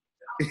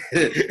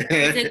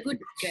 He's a good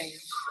guy.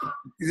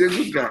 He's a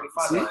good guy.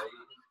 See?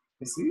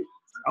 You see?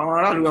 I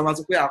want to go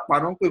to pay a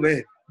pardon.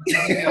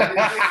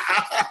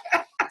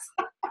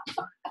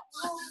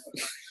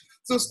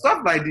 So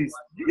stuff like this,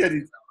 you get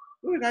it?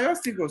 So you can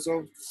just think of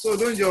some. So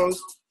don't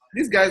just,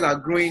 these guys are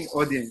growing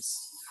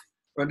audience.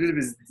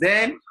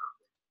 Then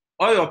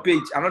on your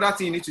page, another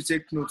thing you need to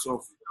take notes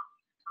of.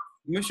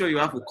 Make sure you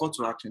have a call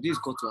to action. This is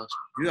call to action.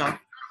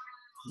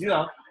 Do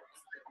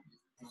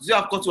you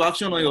have call to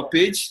action on your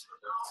page?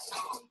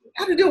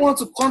 How do they want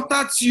to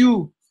contact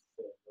you?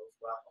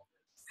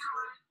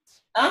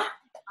 Huh?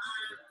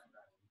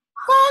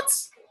 What?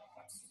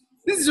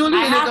 This is only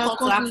I when they have can call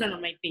to contact action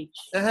on my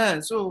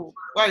page. So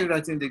why are you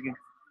writing it again?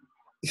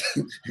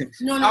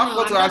 No, Have call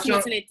I'm to just action.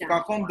 noting it You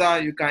down. can come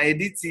down, you can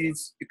edit it,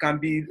 it can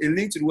be a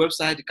link to the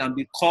website, it can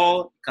be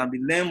call, it can be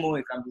learn more,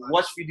 it can be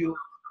watch video,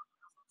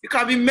 it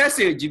can be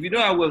message if you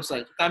don't have a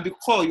website, it can be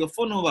call, your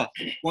phone number.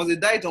 Once they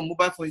die it on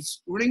mobile phone,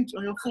 it's linked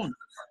on your phone.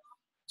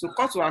 So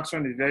call to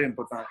action is very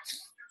important.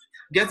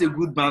 Get a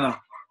good banner.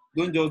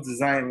 Don't just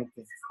design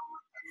anything.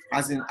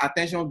 As in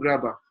attention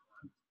grabber.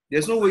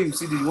 There's no way you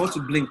see that you want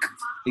to blink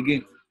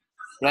again,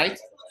 right?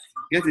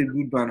 Get a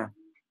good banner,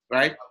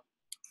 right?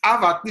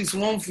 Have at least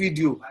one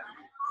video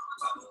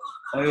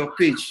on your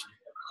page,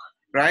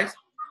 right?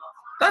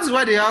 That's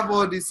why they have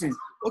all these things.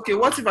 Okay,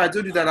 what if I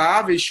told you that I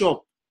have a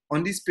shop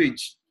on this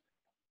page?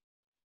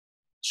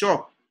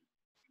 Shop,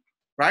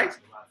 right?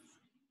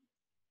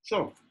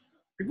 Shop.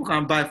 People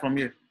can buy from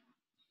here.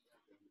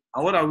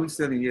 And what are we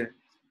selling here?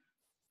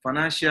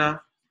 Financial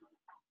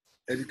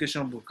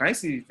education book. Can you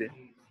see it there?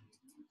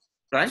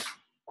 Right?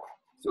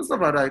 So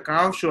stuff like that. You can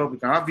have shop, you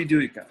can have video,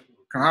 you can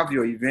have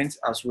your events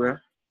as well.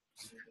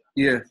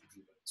 Yeah.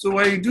 So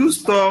when you do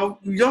stuff,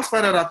 you just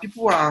find out that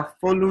people are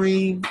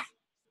following.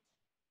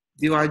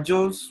 They are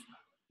just,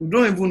 you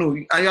don't even know,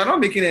 and you're not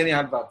making any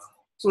advert.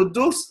 So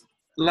those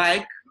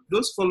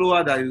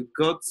followers that you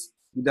got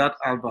without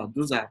advert,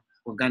 those are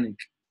organic.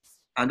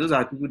 And those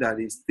are people that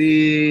they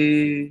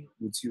stay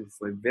with you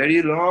for a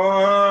very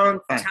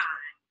long time.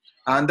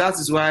 And that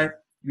is why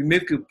you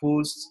make a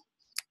post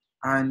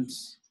and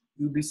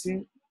you'll be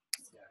seeing.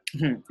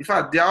 In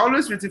fact, they are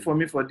always waiting for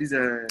me for this,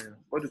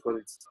 what do you call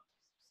it?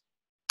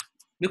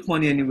 Make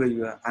money anywhere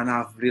you are. And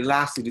I've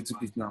relaxed a little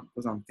bit now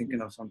because I'm thinking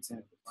of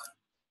something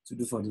to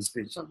do for this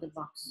page. Of the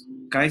box.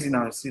 Can you see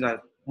now? See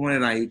that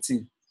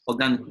 118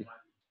 organically.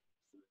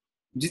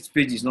 This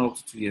page is not up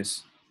to 2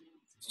 years.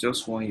 It's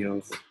just 1 year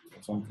or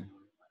something.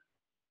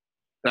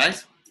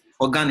 Right?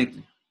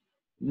 Organically.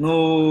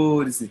 No,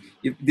 listen.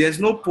 If there's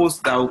no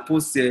post that will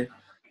post here,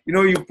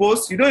 you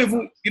post,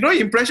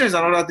 impression is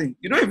another thing.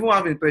 You don't even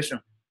have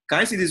impression. Can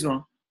you see this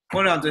one?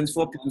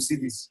 124 people see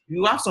this.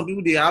 You have some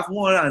people, they have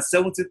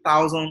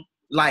 170,000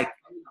 like.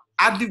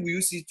 Hardly will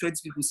you see 20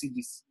 people see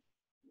this.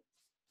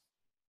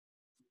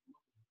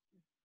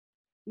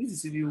 This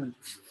is you.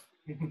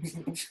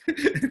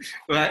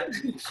 Right?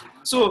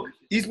 So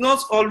it's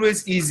not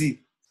always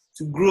easy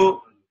to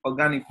grow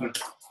organically,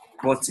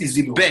 but it's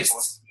the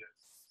best.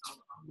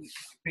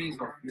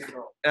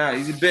 Yeah,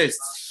 it's the best.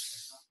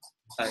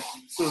 Right.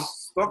 So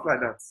stuff like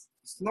that.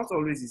 It's not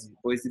always easy,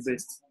 but it's the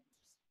best.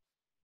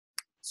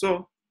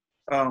 So,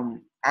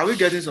 are we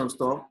getting some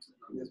stuff?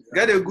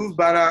 Get a good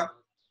banner.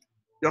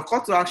 Your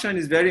call to action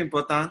is very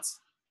important.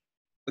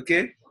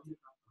 Okay?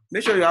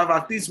 Make sure you have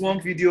at least one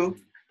video.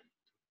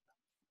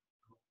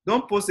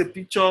 Don't post a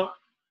picture,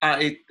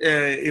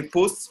 a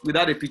post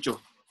without a picture.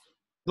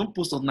 Don't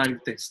post ordinary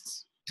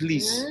text,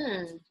 please.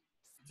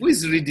 Who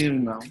is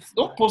reading now?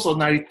 Don't post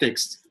ordinary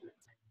text.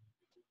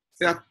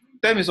 Yeah,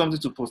 tell me something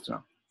to post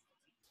now.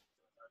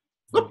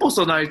 Don't post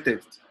ordinary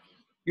text.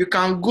 You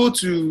can go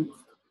to,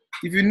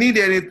 if you need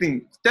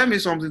anything, tell me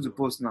something to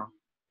post now.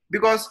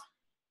 Because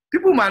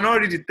people might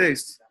not read the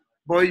text,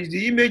 but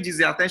the image is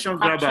the attention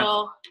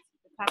grabber.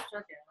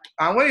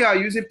 And when you are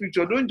using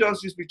picture, don't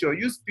just use picture.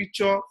 Use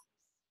picture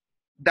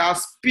that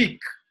speak.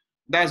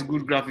 That's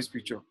good graphics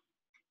picture.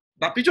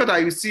 That picture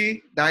that you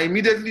see, that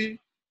immediately,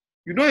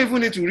 you don't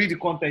even need to read the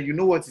content. You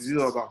know what it's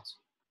all about.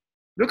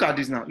 Look at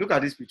this now. Look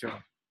at this picture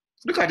now.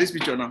 Look at this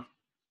picture now.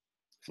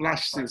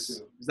 Flash sales.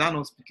 Is that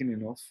not speaking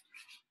enough?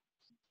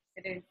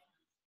 It is.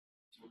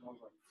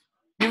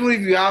 Even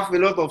if you have a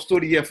lot of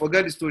story here,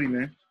 forget the story,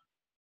 man.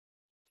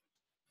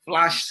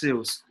 Flash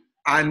sales.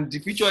 And the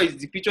picture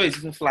is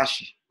even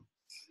flashy.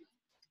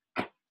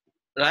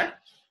 Right?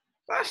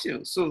 Flash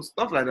sales. So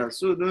stuff like that.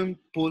 So don't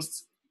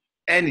post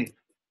any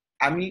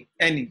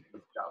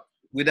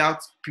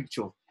without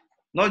picture.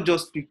 Not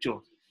just picture.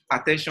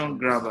 Attention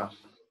grabber.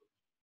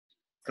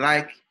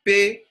 Like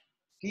pay,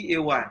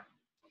 P-A-Y.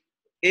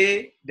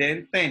 A,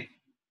 then 10.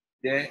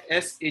 Then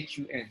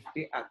S-H-U-N.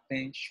 Pay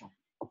attention.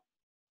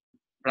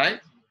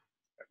 Right?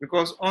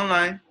 Because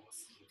online,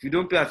 if you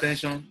don't pay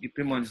attention, you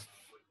pay money.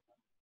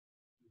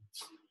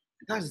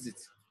 That's it.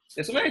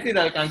 There's so many things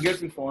that you can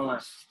get with for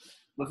online.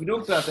 But if you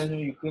don't pay attention,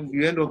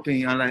 you end up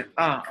paying. And like,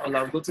 I'll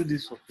have got to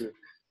this for free.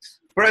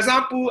 For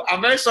example,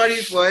 I'm very sorry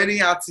for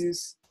any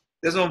artist.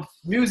 There's some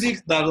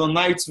music that's on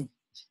iTunes.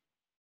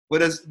 But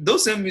there's that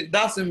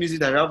same music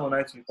that you have on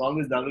iTunes, you can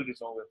always download it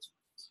somewhere too,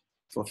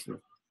 for free.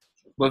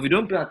 But if you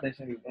don't pay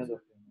attention, you end up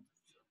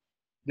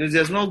paying.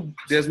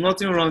 There's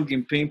nothing wrong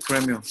in paying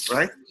premium,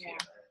 right? Yeah.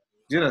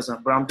 Do you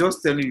understand? But I'm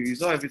just telling you,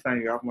 it's not every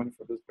time you have money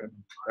for those payments.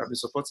 I'll be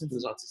supporting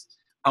those artists.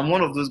 I'm one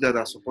of those guys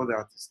that support the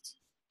artists.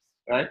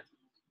 Right?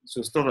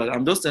 So stuff like that.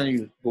 I'm just telling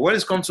you. But when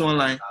it comes to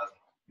online,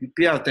 you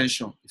pay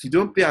attention. If you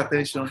don't pay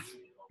attention,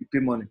 you pay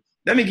money.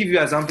 Let me give you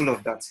an example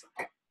of that.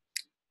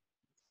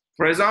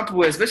 For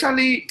example,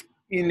 especially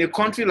in a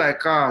country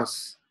like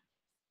ours,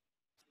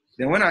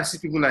 then when I see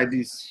people like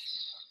this,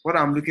 what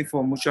I'm looking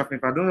for, mutual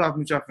friend. If I don't have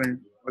mutual friend,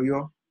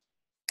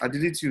 I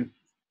delete you.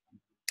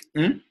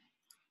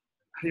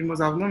 You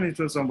must have known me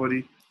to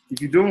somebody. If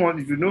you don't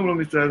know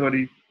me to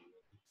anybody,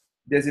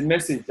 there's a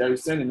message that you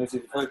send a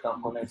message before you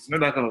can connect. You know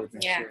that kind of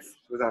thing. Yeah.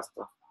 So that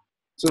stuff.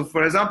 So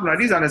for example, now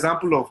this is an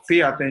example of pay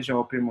attention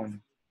or pay money.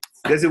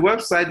 There's a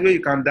website where you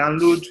can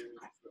download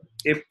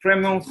a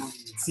premium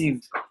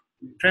theme,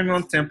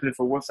 premium template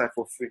for website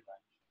for free.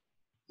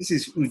 This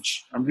is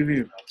huge. I'm giving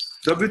you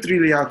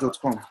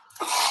w3layout.com.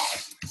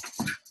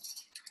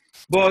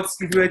 But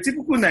if you're a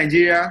typical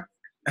Nigeria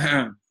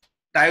that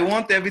I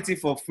want everything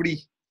for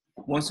free,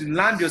 once you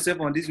land yourself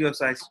on this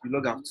website, you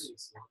log out.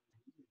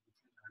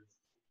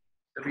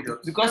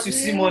 Because you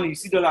see money, you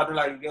see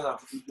dollar, you get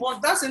out.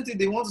 But that's something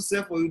they want to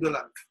sell for you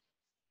dollar.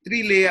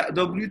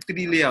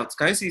 W3 layout.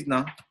 Can you see it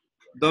now?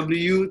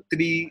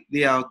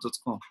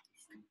 w3layout.com.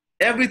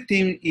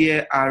 Everything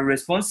here are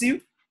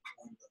responsive.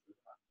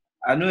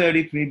 I know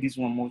Eric made this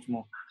one much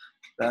more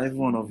than every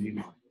one of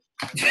you.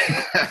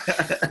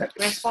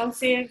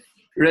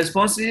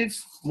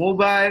 Responsive,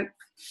 mobile,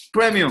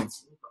 premium.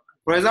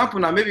 For example,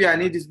 now maybe I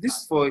need this. This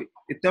is for a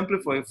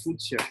template for a food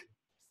chef,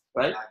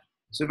 right?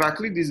 So if I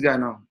click this guy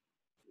now,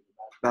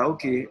 that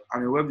okay,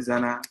 I'm a web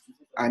designer,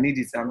 I need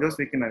it. I'm just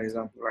making an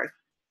example, right?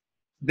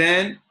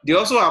 Then they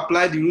also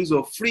apply the rules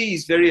of free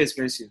is very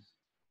expensive.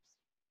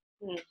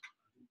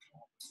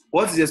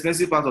 What is the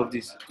expensive part of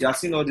this? You have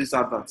seen all these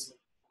adverts,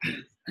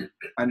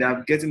 and they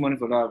are getting money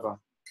for that advert.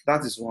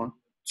 That is one.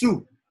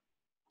 Two,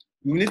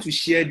 you need to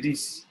share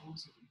this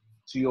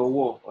to your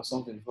wall or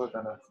something.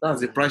 That's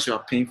the price you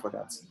are paying for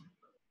that.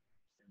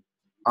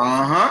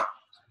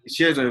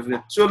 Share it on your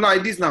phone. So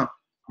like this now,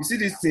 you see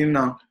this thing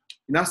now.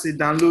 You now say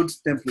download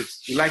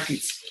templates. You like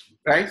it,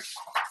 right?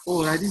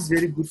 Oh, like this is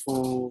very good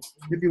for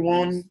maybe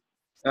one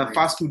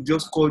fast food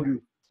just called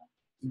you.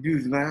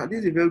 Build like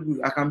this is very good.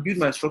 I can build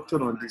my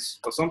structure on this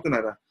or something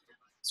like that.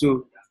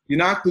 So you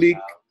now click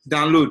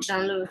download.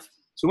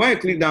 So when you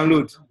click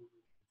download,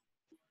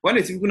 when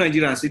a typical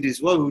Nigerian see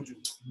this, what would you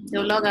do?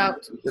 They'll log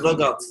out. They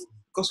log out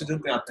because you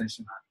don't pay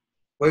attention.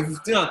 But if you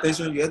pay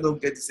attention, you end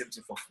up getting the same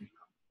thing for free.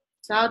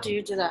 So how do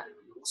you do that?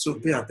 So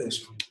pay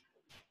attention.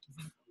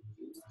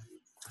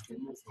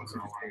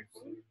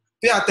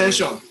 Pay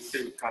attention.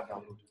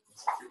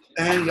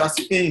 And you are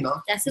still paying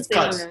now. That's still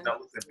paying.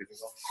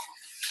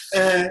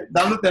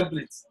 Download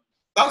templates.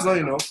 That's not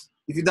enough.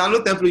 If you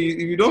download template,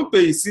 if you don't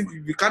pay,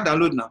 you can't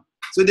download now.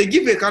 So they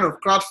give a kind of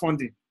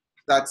crowdfunding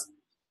that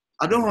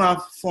I don't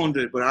have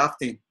 400, but I have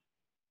 10.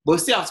 But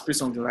still have to pay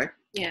something, right?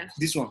 Yeah.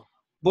 This one.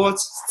 But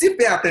still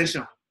pay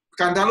attention. You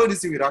can download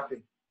this thing without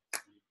paying.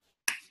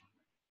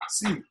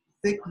 See,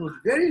 take note.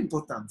 Very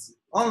important.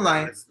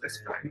 Online,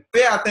 you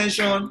pay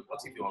attention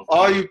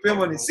or you pay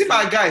money. See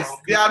my guys,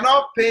 they are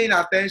not paying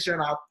attention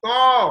at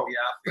all.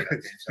 Yeah, paying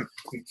attention.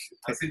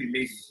 I see the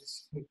lady.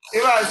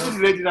 If I see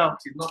the lady now,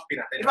 She's not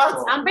paying attention. In fact,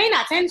 I'm paying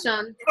attention.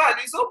 in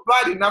fact, it's so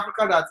bad in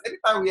Africa that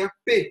anytime we have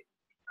pay,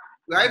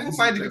 we are even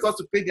find it difficult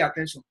to pay the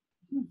attention.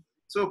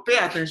 So pay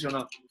attention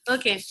now.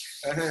 Okay.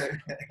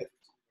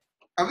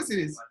 Have you seen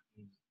this?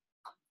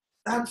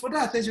 And for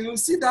that attention, you'll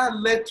see that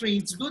lettering.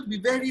 It's going to be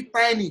very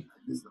tiny.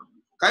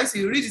 Can you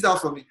see? Read it out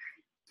for me.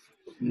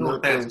 No,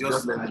 thanks.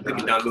 Just let me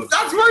download.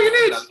 That's what you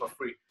need. That's for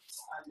free.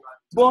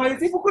 But if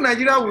people in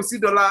Nigeria will see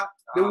dollar,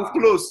 they will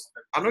close.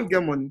 I don't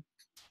get money.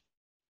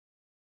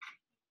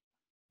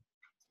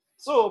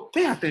 So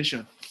pay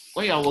attention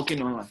when you are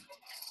working online.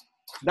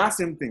 That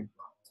same thing.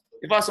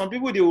 In fact, some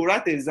people, they will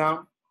write an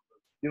exam.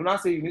 They will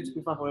not say you need to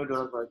pay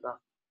 $500 for exam.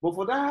 But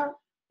for that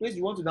place,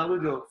 you want to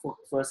download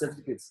for a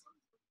certificate.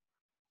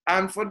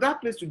 And for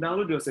that place to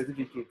download your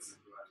certificate,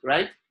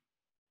 right?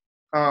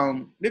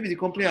 Maybe the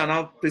company are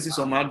now placing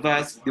some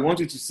adverts they want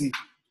you to see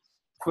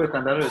before you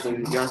can download your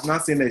certificate. You have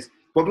not seen this.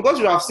 But because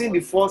you have seen the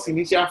first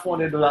initial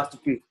 $400 to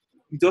pay,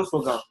 you just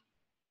forgot.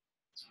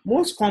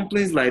 Most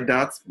companies like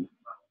that,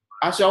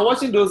 as you are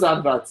watching those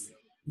adverts,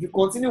 you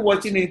continue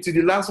watching it to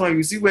the last one,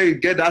 you see where you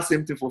get that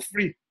same thing for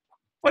free.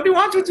 But they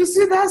want you to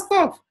see that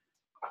stuff.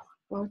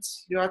 But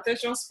your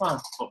attention span,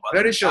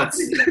 very short.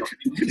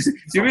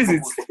 You miss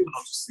it.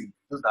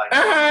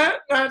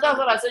 That's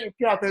what I say, you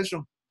pay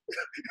attention.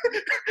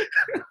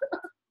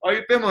 Or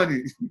you pay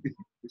money.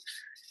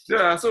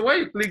 Yeah, so when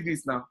you click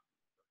this now,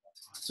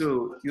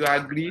 so you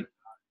agree,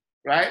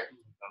 right?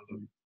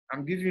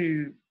 I'm giving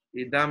you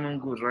a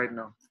diamond gold right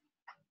now.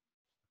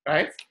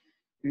 Right?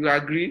 You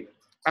agree.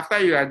 After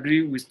you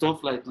agree with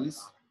stuff like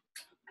this,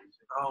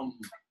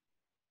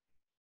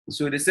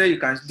 so they say you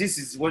can, this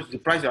is what the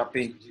price you are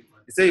paying.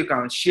 They say you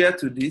can share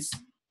to this,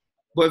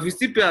 but if you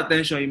still pay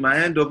attention, you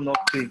might end up not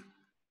paying.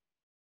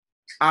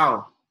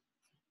 How?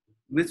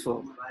 Wait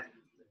for.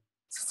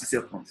 60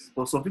 seconds.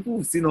 But some people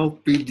will still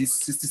not pay this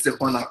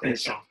 60-second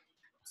attention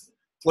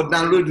for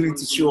downloading it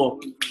to show up.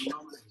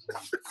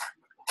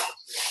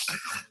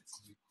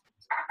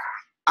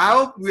 I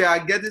hope we are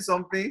getting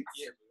something.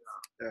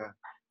 Yeah.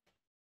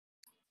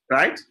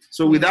 Right?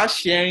 So without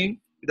sharing,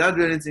 without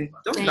doing anything,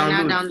 just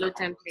download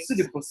templates.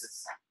 See the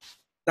process.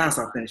 That's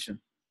attention.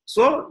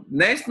 So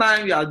next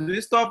time you are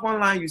doing stuff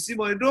online, you see,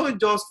 but you don't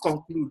just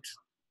conclude.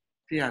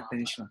 Pay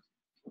attention.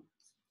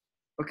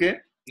 Okay?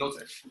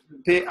 Noted.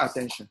 Pay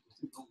attention.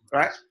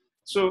 Right?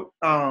 So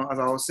as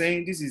I was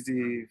saying, this is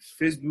the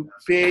Facebook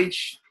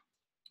page.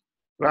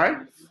 Right?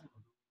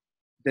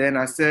 Then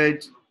I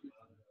said,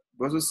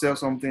 we also sell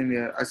something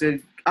here. I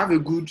said, have a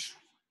good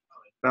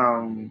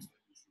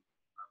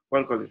what do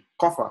you call it?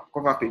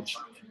 Cover page.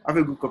 Have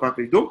a good cover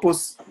page. Don't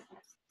post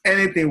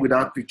anything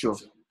without picture.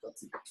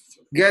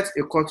 Get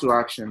a call to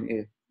action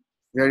here.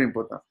 Very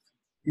important.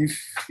 If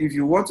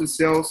you want to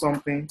sell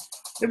something,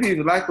 maybe if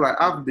you like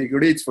have the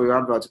rates for your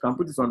advert, you can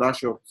put it on that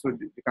shop. So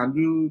you can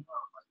do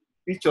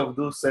each of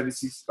those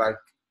services like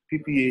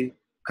PPA. You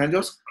can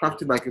just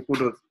craft it like a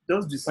product.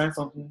 Just design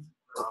something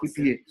for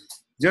PPA.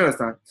 Do you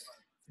understand?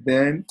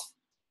 Then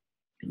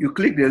you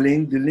click the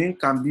link. The link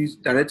can be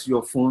direct to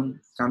your phone,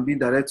 can be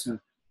direct to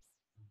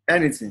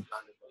anything.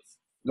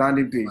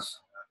 Landing page.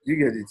 You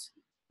get it?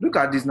 Look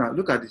at this now.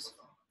 Look at this.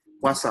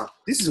 WhatsApp.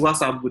 This is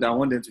WhatsApp group. I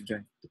want them to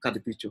join. Look at the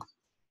picture.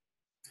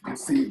 You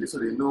see, so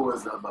they know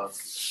what's about.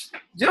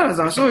 Do you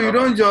understand? So you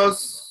don't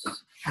just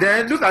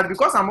then look at,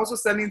 because I'm also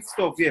selling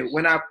stuff here.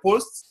 When I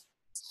post,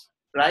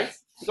 right?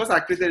 Because I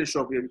created a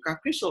shop here. You can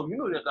create shop. You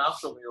know you can have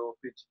shop on your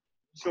page.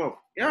 Shop.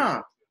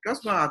 Yeah.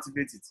 Just go and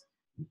activate it.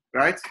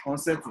 Right? On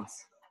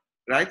settings.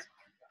 Right?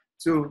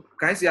 So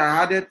can you see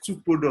I added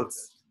 2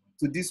 products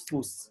to this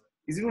post?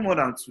 It's even more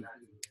than 2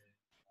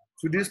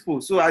 to this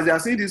post. So as they are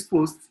seeing this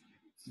post,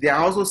 they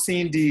are also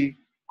seeing the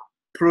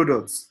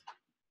products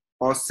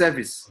or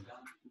service.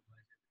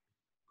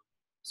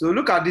 So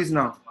look at this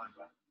now.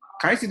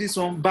 Can you see this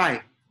one?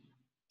 Buy.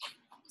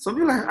 Some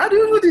people are like, how do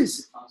you do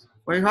this?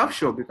 When you have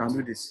shop, you can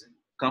do this.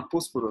 You can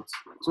post products.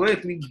 So when you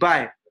click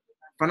buy,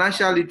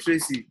 financial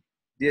literacy,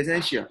 the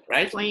essential,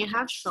 right? When you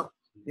have shop.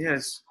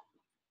 Yes.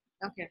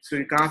 Okay. So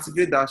you can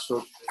activate that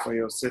shop for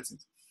your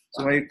settings.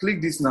 So when you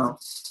click this now,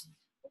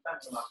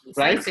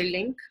 right? It's a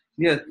link.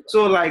 Yeah.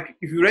 So like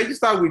if you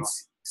register with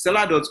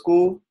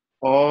seller.co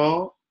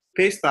or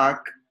Paystack,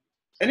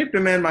 any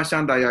payment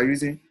merchant that you are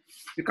using,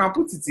 you can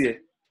put it here.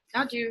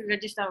 How do you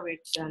register with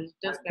just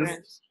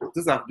parents?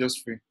 Those are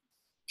just free.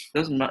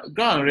 Just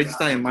go and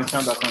register in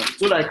merchant account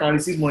so that I can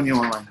receive money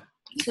online.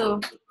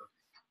 So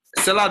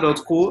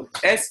seller.co,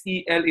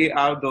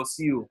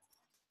 selar.co.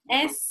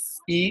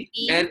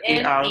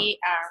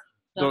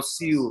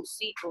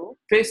 selar.co.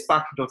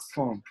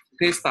 Paystack.com.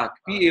 Paystack,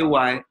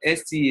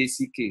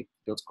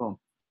 paystack.com.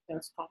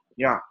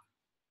 Yeah.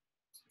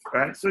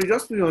 Right? So you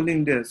just put your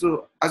link there.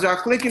 So as you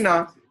are clicking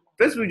now,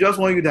 Facebook just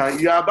want you that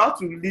you are about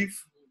to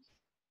leave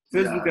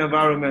Facebook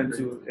environment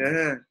too.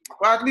 Yeah.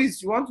 But at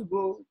least you are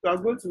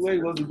going to where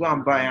you want to go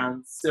and buy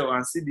and sell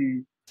and see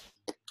the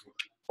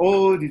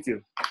whole detail.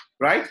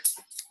 Right?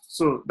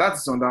 So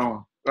that's on that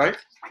one. Right?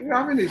 You're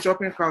having a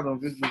shopping cart on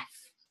Facebook.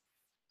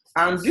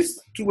 And these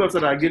 2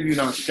 websites I gave you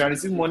now, you can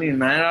receive money in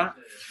Naira,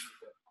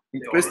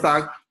 in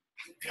Paystack.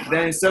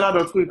 Then in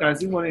seller.co, you can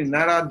receive money in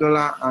Naira,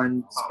 dollar,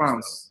 and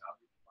pounds.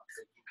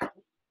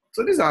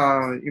 So these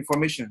are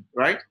information,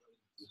 right?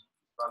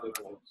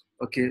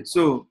 Okay,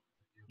 so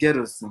get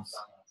those things.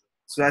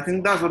 So I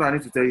think that's what I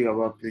need to tell you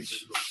about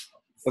page.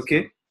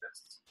 Okay?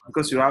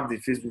 Because you have the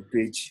Facebook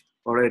page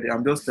already.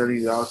 I'm just telling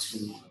you how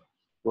to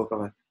work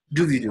on it.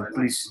 Do video,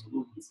 please.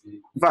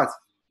 In fact,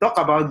 talk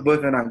about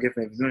boyfriend and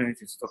girlfriend if you don't have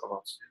anything to talk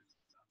about.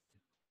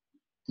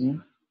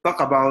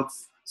 Talk about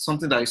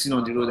something that you see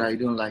on the road that you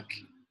don't like.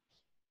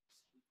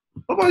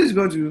 Nobody's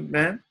going to,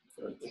 man.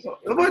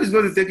 Nobody's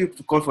going to take you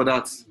to court for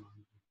that.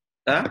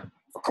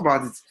 Talk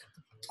about it.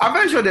 I'm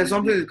very sure there's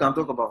something you can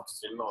talk about.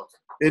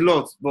 A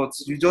lot, but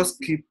you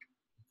just keep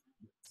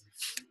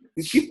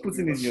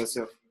putting it in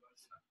yourself.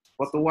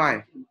 But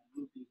why?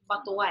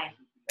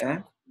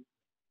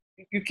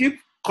 You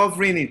keep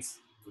covering it.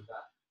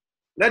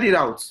 Let it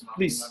out,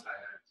 please.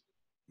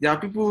 There are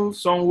people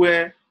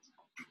somewhere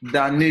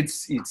that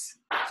needs it.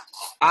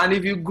 And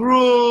if you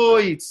grow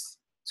it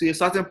to a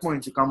certain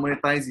point, you can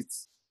monetize it.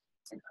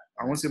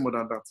 I won't say more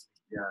than that.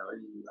 Yeah.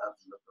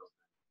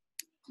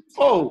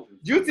 Oh,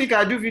 do you think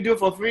I do video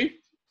for free?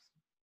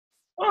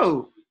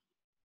 Oh,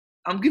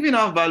 I'm giving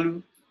out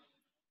value,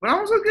 but I'm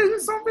also getting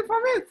something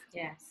from it.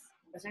 Yes.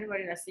 There's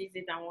anybody that sees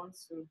it and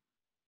wants to.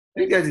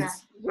 You get it?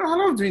 Well, I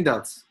love doing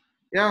that.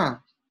 Yeah.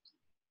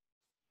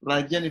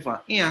 Like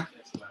Jennifer. Yeah.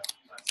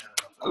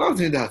 I love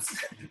doing that.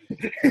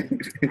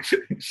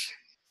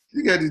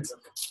 You get it?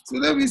 So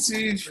let me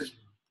see.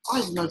 Why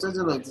is it not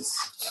charging like this?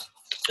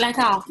 Like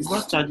how? It's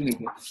not charging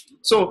again.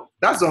 So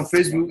that's on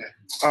Facebook.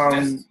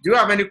 Do you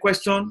have any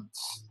question?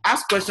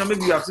 Ask question.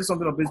 Maybe you have seen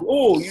something on Facebook.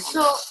 Oh,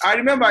 I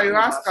remember you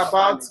asked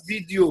about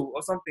video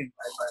or something.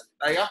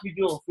 I have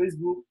video on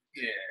Facebook.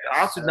 Yeah. I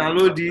have to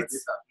download it.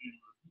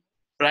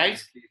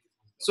 Right?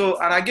 So,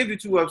 and I gave you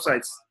 2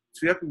 websites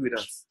to help you with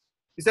that.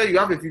 You said you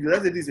have a video.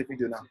 Let's say this is a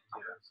video now.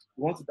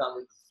 You want to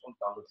download it.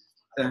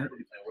 Website.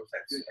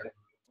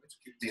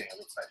 Keep it on your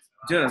website.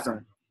 Do you understand?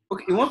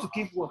 Okay, you want to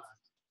keep what?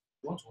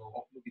 You want to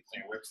upload it on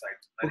your website.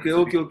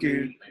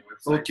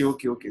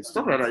 Okay.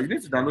 Stop like that. You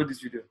need to download this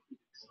video.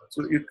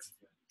 So,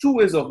 2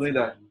 ways of doing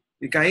that.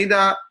 You can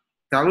either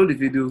download the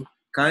video,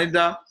 can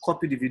either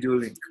copy the video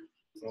link.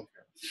 Okay.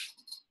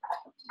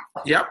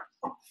 Yep.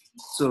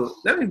 So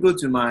let me go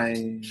to my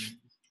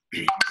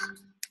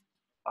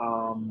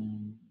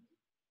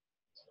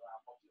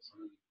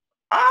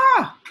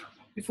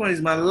this one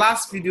is my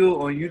last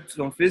video on YouTube,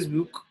 on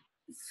Facebook.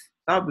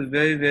 That'll be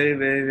very, very,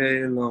 very,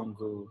 very long.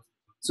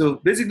 So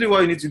basically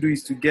what you need to do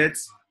is to get,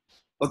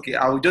 okay,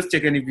 I will just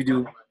check any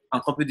video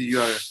and copy the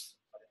URL.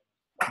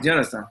 Do you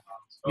understand?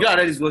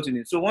 URL is what you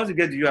need. So once you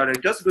get the URL,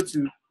 just go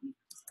to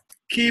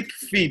keep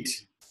feed.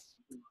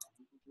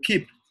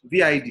 Keep,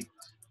 V-I-D.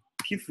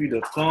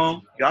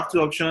 Keepfeed.com. You have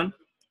 2 options.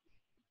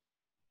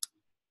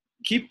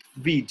 Keep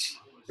vid,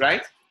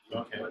 right?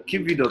 Okay.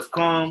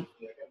 Keepfeed.com.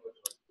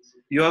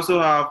 You also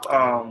have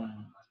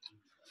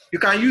you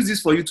can use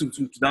this for YouTube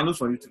to download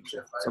from YouTube.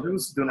 Some people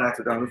don't know how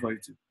to download from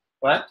YouTube.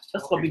 Right?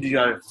 Just copy the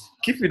URL.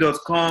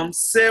 Keepfeed.com,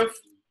 save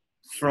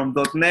from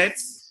 .net.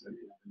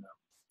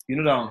 You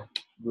know that one?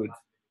 Good.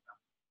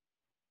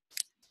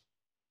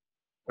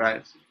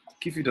 Right.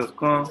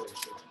 Keepfeed.com,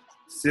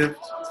 save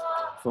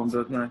from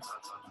 .net.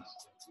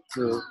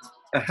 So,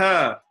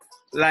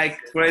 like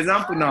for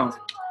example now,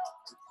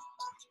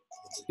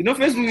 you know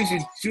Facebook used to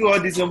do all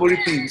these number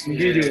things in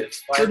video.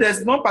 So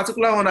there's one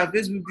particular one that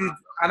Facebook did,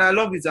 and I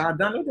love it. I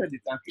downloaded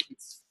it and keep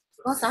it.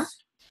 What's that?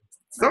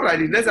 Stuff like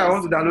this. Let's say I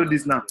want to download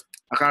this now.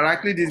 I can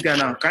right click this guy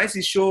now. Can you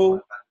see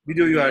show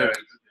video URL?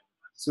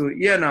 So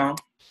here now,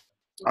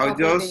 I'll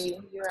just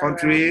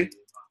Ctrl A,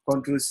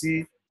 Ctrl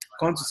C,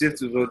 come to save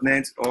to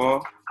 .net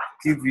or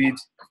keep vid,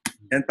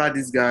 enter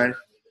this guy.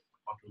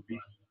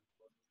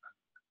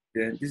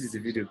 Then this is the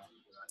video.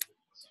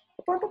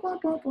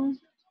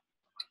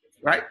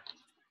 Right?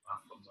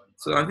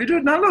 So a video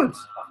download.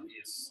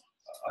 Yes.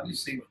 How do you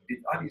save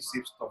stuff on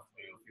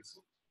your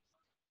Facebook?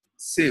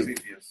 Save.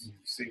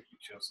 Save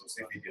pictures or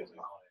save videos.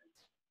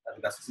 And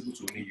that's accessible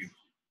to only you.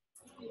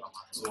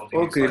 So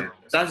Okay,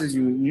 that is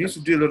you need to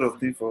do a lot of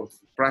things for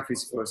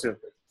privacy for yourself.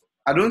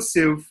 I don't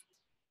save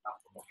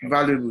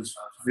valuables to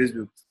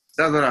Facebook.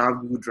 That's why I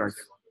have Google Drive.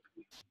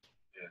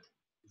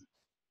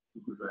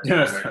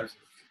 Yes.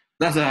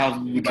 That's why I have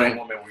Google You buy Drive.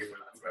 more memory when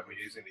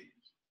you're using it.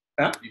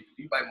 Huh?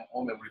 You buy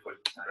more memory for the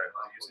Google Drive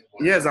when you're using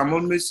it. Yes, I'm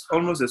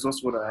almost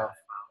exhausted what I have.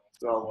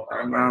 So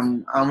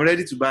I'm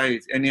ready to buy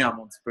it any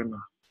amount per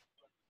month.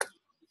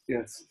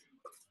 Yes.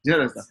 Do you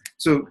understand?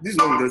 So this is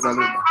what we do download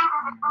now.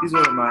 This is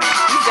what my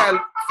this guy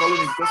follow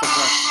me because of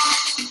that.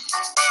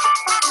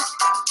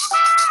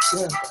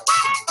 Yeah.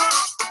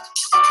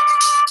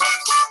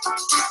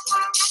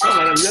 So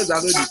we just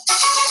download it.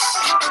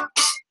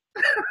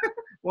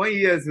 1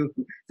 year, so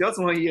just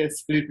 1 year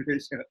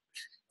celebration.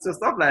 So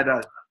stuff like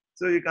that.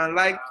 So you can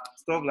like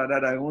stuff like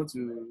that I want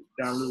to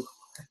download.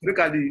 Look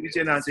at the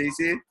channel and say,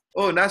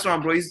 oh, nice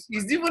one, bro. It's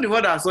even the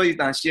one that saw it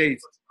and share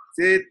it.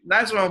 Say,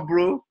 nice one,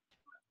 bro.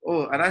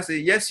 Oh, and I say,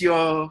 yes,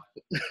 you're.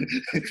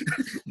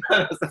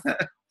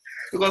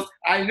 Because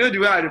I know the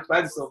way I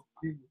reply to some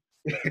people.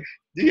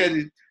 Do you get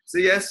it?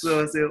 Say, yes,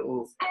 sir. Say,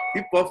 oh,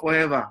 hip hop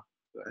forever.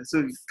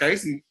 So, can you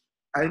see?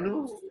 I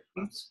know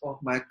each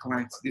of my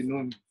clients, they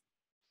know me.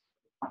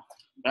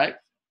 Right?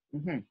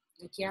 Mm-hmm.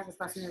 Like you have a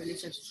personal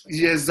relationship.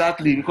 Yeah,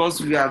 exactly, because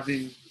we have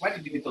been. Why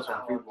did you delete us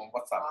on Facebook?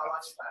 WhatsApp?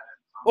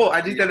 Oh, I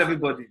did tell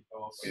everybody.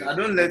 Okay. I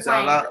don't let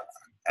allow.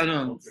 I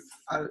don't.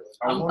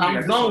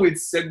 I'm done with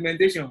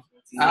segmentation.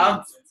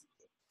 I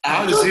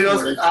have the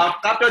serious.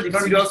 I've captured the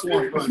serious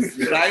one,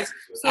 right?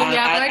 So we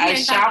have already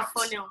entered the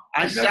funnel.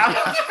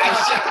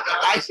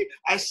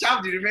 I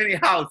sharp the remaining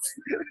house.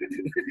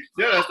 Do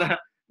you understand?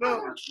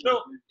 No.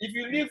 If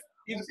you leave,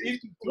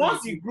 if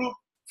once the group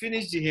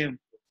finish the hymn,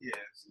 Yes.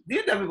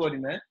 did everybody,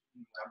 man?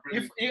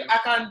 If I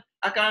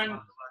can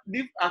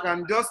leave, I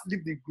can just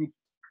leave the group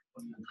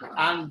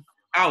and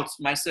out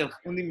myself,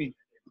 only me.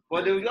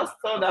 But they will just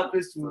turn that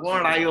place to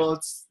one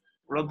riot,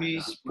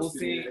 rubbish,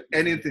 posting,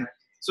 anything.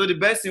 So the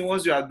best thing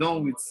once you are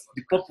done with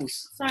the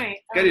purpose,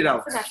 Sorry. get it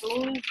out. So that we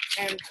won't,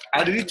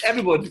 I delete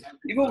everybody,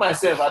 even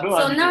myself. I don't.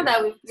 so have now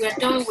that we are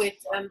done with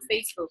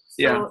Facebook, so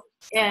Yeah.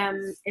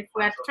 if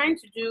we are trying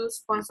to do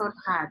sponsored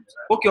ad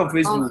Okay, on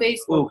Facebook. on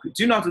Facebook, Oh, do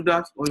you know how to do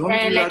that? Or you want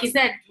to do like that? you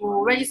said,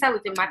 we'll register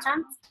with a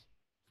merchant,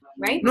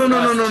 right? No.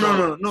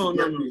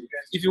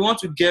 If you want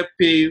to get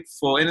paid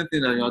for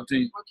anything that you are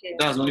doing, Okay.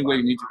 that's the only way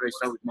you need to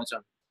register with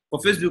merchant. For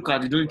Facebook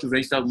card, you don't need to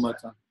register with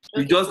merchant.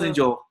 You Okay, just so- need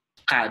your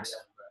card.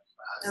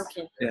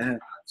 Okay. Yeah.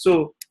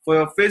 So for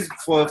your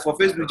for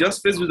Facebook,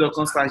 just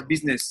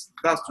facebook.com/business.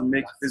 That's to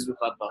make Facebook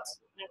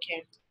adverts.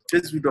 Okay.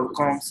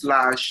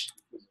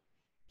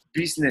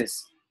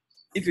 Facebook.com/business.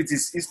 If it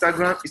is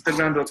Instagram,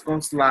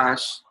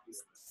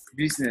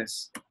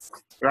 Instagram.com/business.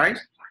 Right?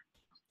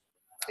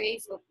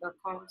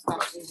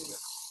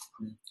 Facebook.com/business.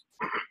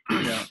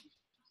 Yeah.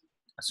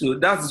 So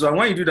that's why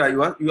when you do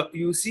that,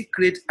 you see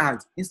create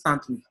ads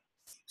instantly.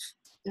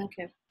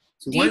 Okay.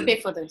 So Do you pay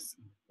for this?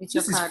 With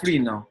your this is card? free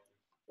now.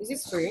 Is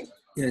this free?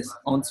 Yes,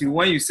 until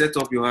when you set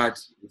up your ad,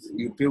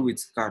 you pay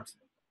with card.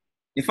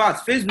 In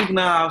fact, Facebook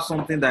now have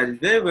something that is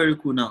very, very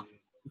cool now.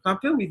 You can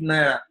pay with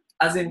Naira,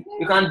 as in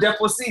you can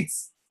deposit.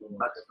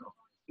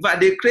 But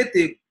they create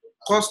a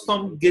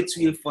custom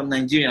gateway for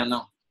Nigeria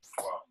now.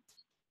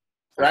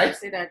 Right? I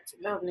say that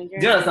a lot of Nigerians.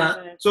 Do you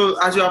understand? So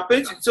as you are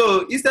paying,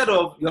 so instead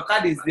of your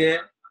card is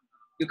there,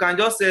 you can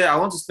just say, I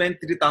want to spend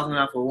 3,000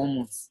 naira for 1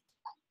 month.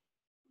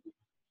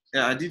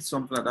 Yeah, I did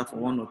something like that for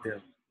one hotel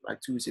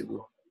like 2 weeks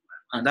ago.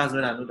 And that's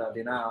when I know that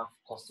they now have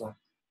custom.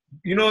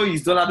 You know,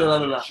 it's dollar.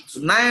 So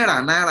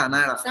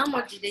naira. So how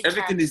much do they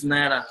Everything charge? is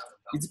naira.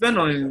 It depends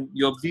on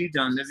your bid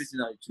and everything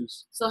that you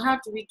choose. So how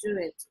do we do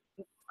it?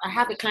 I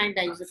have a client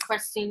that is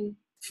requesting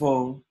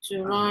to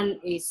run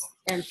his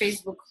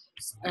Facebook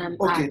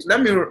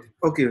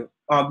okay,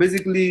 ad.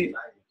 Basically,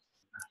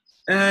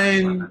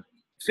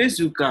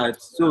 Facebook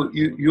ads. So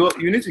you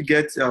need to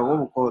get what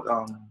we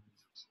call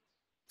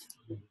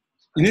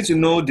you need to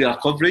know their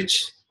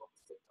coverage,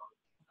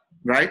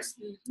 right?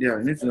 Yeah,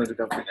 you need to know the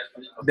coverage.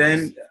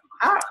 Then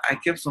I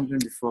kept something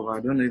before, but I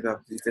don't know if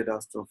I've deleted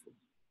that stuff.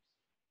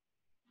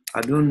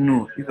 I don't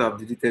know if I've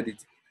deleted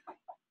it.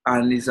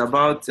 And it's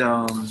about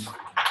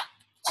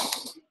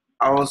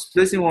I was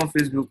placing one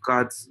Facebook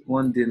ad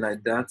one day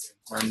like that,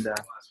 and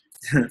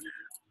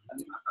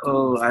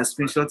I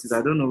screenshot it.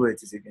 I don't know where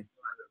it is again.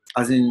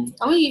 As in,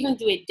 can we even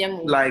do a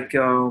demo? Like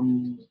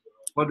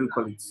what do we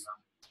call it?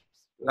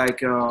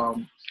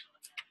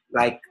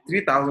 Like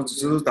 3,000 to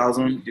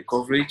 2,000 the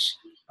coverage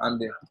and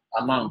the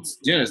amount.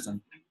 Do you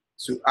understand?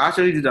 So I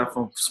actually did that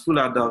from school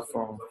adult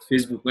from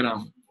Facebook when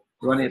I'm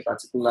running a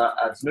particular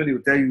ad. You know, they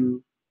will tell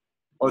you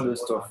all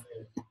those stuff.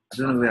 I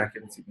don't know where I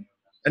kept it.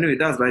 Anyway,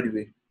 that's by the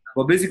way.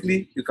 But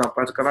basically, you can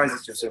particularize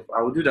it yourself.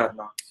 I will do that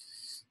now.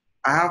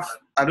 I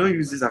don't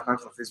use this account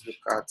for Facebook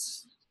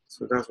ads.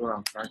 So that's what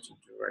I'm trying to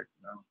do right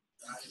now.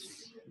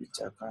 Which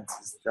account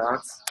is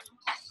that?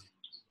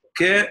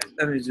 Okay,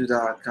 let me do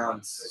that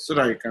account so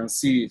that you can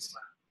see it.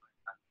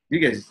 You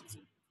get it?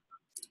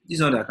 This is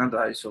not the account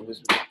I use for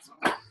Facebook.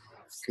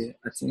 Okay,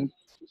 I think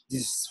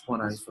this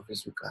one I use for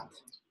Facebook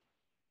ads.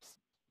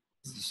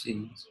 This is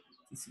shade.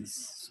 This is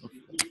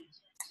software.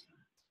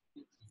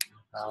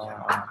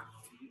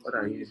 What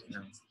are you using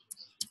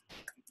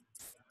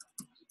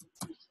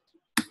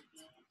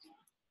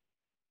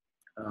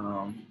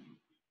now?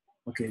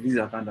 Okay, this is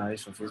the account I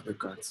use for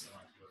Facebook ads.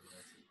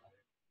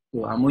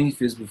 So I'm only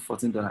Facebook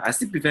 $14. I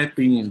still prefer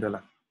paying in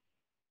dollar.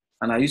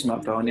 And I use my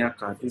Pioneer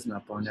card. This is my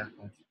Pioneer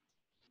card.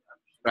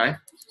 Right?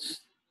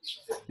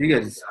 You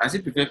get this? I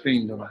still prefer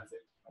paying in dollar.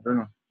 I don't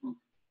know.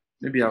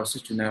 Maybe I'll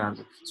switch to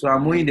Naira. So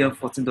I'm owing them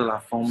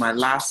 $14 for my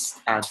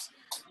last ad.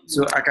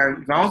 So if I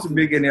want to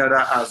make any other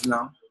ads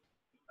now,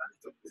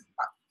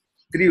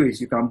 3 ways.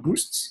 You can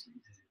boost.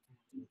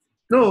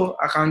 No,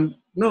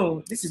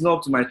 this is not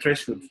up to my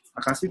threshold.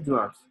 I can still do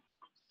ads.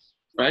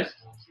 Right?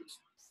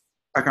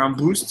 I can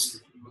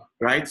boost,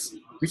 right?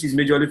 Which is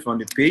majorly from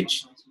the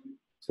page.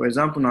 For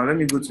example, now let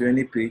me go to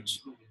any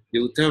page. They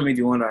will tell me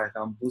the one that I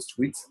can boost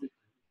with.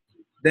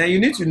 Then you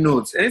need to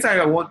note,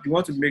 anytime you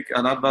want to make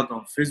an advert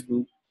on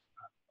Facebook,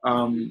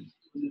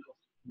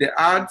 the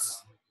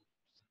ads,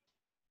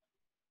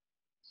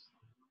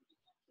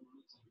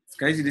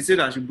 can you see, they say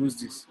that I should boost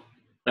this,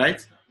 right?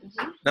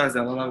 Mm-hmm. That's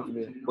another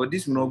way. But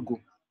this will not go.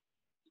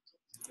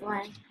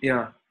 Why?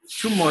 Yeah,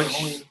 too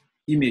much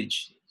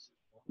image.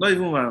 Not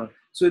even one.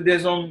 So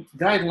there's some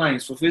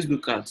guidelines for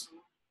Facebook ads.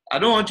 I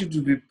don't want you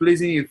to be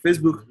placing a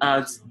Facebook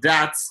ads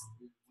that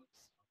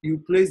you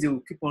place, they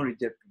will keep on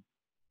rejecting.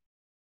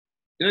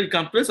 You know, you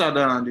can place ad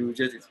and they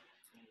reject it.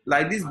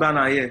 Like this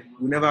banner here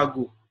will never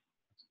go.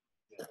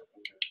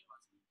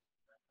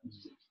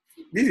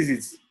 This is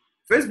it.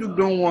 Facebook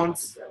don't want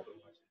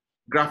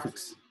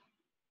graphics.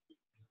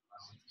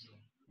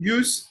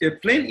 Use a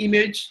plain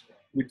image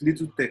with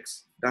little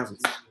text. That's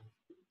it.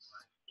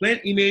 Plain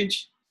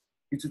image,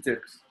 little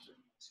text.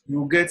 You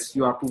will get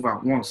your approval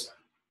once.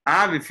 I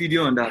have a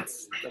video on that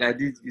I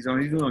did. It's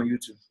on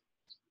YouTube.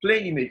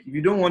 Plain image. If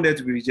you don't want them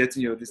to be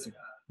rejecting your listing,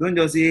 don't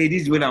just say, hey,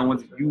 this is what I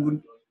want.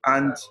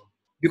 And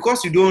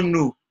because you don't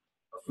know,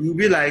 you'll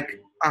be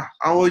like,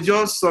 I was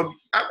just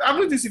I've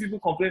not seen people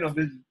complain on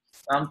Facebook.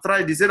 I'm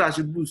trying. They said I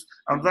should boost.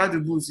 I'm trying to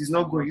boost. It's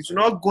not going. It's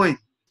not going.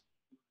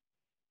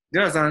 You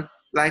understand?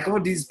 Like all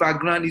this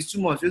background is too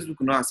much. Facebook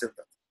will not accept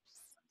that.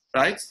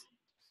 Right?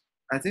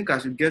 I think I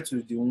should get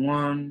to the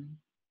one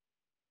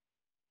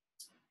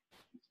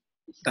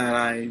that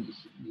I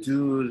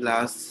do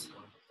last.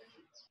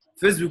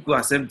 Facebook will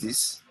accept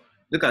this.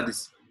 Look at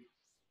this.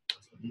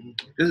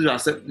 This will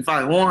accept. In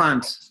fact, one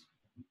hand.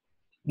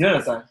 You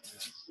understand?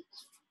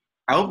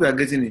 I hope you are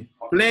getting it.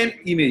 Plain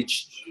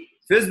image.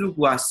 Facebook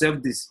will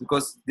accept this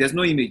because there's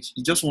no image.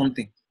 It's just one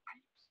thing.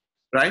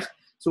 Right?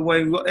 So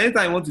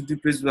anytime you want to do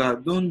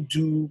Facebook, don't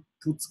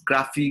put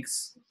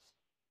graphics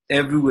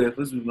everywhere.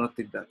 Facebook will not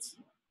take that.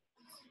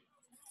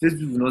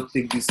 Facebook will not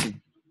take this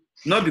thing.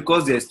 Not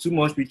because there's too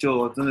much picture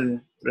or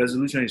the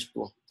resolution is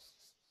poor.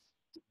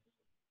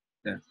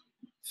 Yeah.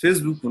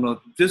 Facebook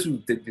will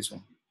take this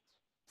one,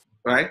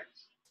 right?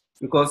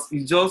 Because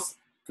it's just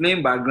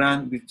plain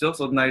background with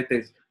just ordinary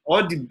text.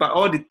 All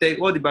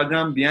the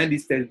background behind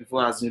this text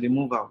before has been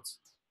removed out.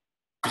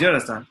 Do you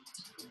understand?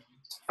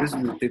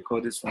 Facebook will take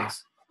all these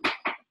ones.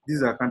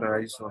 These are kind of I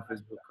use for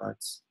Facebook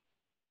cards.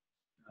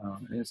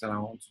 Yes, and I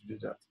want to do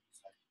that.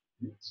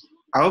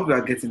 I hope you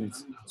are getting it.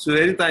 So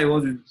anytime you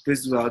want to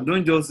Facebook,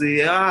 don't just say,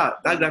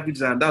 that graphic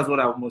design, that's what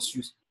I must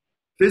use.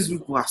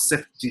 Facebook will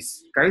accept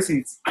this. Can you see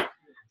it?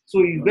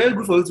 So it's very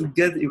good for you to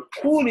get a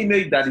cool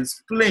image that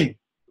is plain.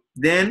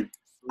 Then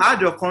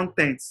add your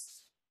content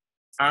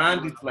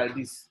around it like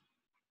this.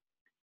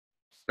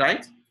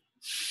 Right?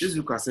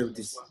 Facebook will accept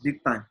this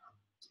big time.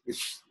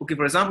 Okay,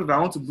 for example, if I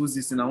want to boost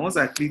this thing, and once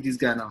I click this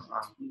guy now,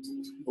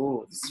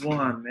 oh, this is one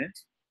hand, man.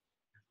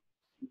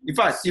 In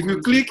fact, if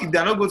you click,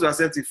 they're not going to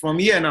accept it. From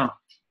here now,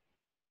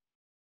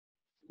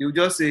 you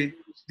just say,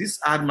 this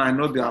ad might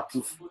not be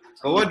approved.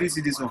 But what do you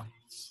see this one?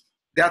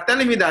 They are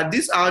telling me that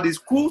this ad is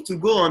cool to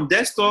go on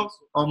desktop,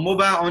 on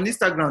mobile, on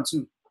Instagram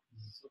too.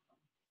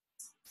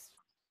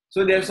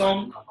 So there's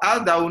some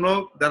ads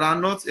that are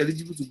not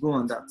eligible to go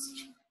on that,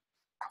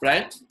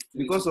 right?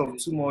 Because of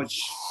too much.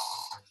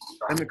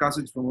 Let me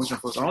cancel this promotion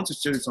first. I want to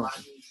show you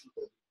something.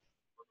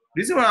 The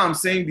reason why I'm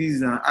saying this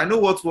is I know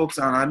what works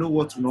and I know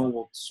what will not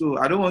work. So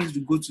I don't want you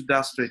to go to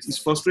that stretch. It's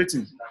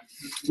frustrating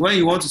when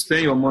you want to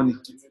spend your money.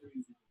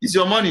 It's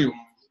your money.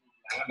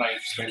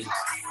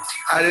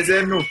 And they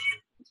say, no,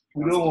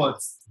 we don't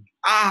want.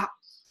 A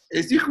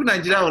secret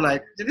Nigeria will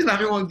like, they didn't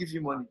even want to give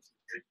you money.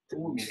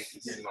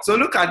 So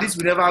look at this,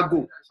 we never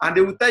go. And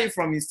they will tell you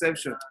from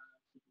inception.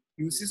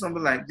 You will see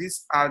something like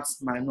this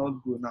ads might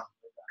not go now.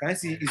 Can you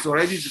see it's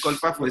already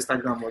qualified for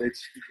Instagram already?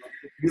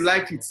 You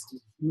like it.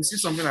 You will see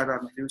something like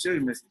that. They will show you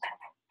a message.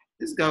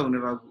 This guy will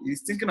never go.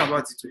 He's thinking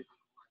about it too.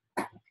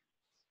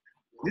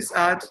 This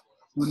ad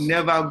will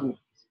never go.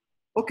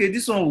 Okay,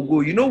 this one will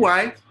go. You know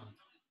why?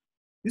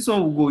 This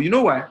one will go. You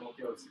know why?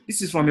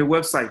 This is from a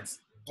website.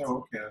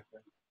 Oh, okay.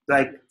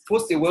 Like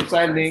post a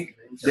website link,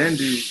 then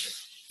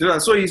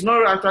so he's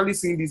not actually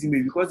seeing this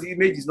image because the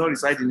image is not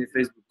residing in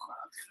Facebook.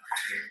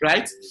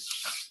 Right?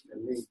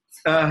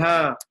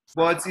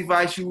 But if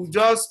I should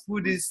just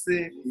put this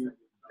thing,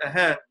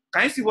 can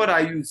you see what I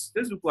use?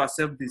 Facebook will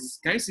accept this.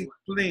 Can you see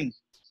plain?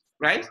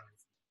 Right?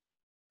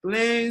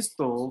 Plain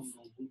stuff.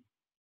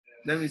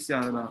 Let me see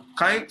another.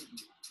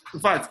 In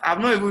fact, I've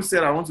not even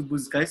said I want to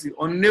boost. Can you see?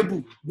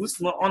 Unable.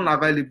 Boost not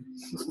unavailable.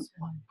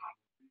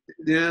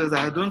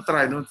 Don't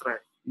try.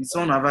 It's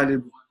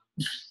unavailable.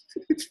 Do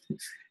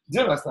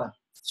you understand?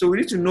 So we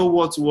need to know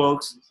what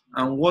works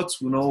and what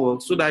will not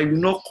work so that you will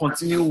not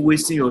continue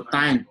wasting your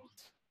time.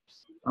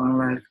 I'm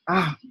like,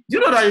 do you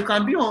know that you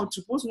can be on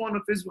to post one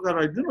on Facebook?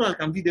 Right? Do you know that I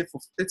can be there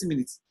for 30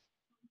 minutes?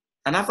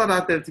 And after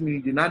that 30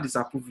 minutes, they now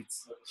disapprove it.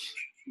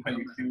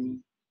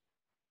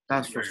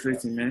 That's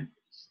frustrating, man.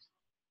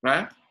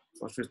 Right?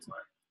 Frustrating.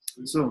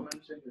 So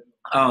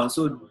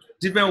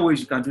different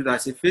ways you can do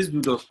that. Say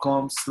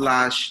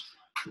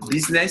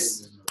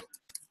facebook.com/business,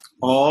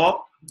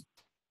 or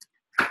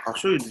I'll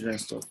show you different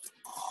stuff.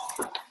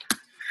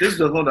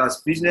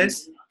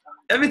 Facebook.com/business.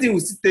 Everything will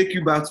still take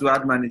you back to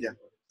Ad Manager,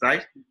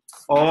 right?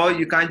 Or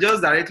you can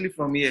just directly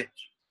from here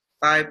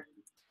type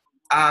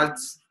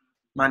Ads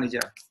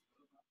Manager,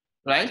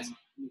 right?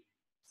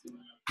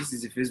 This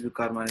is the Facebook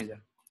Ad Manager.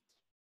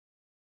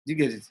 Do you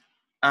get it?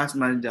 Ads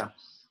Manager.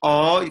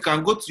 Or you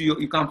can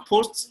you can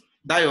post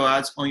that your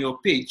ads on your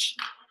page,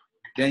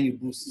 then you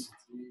boost,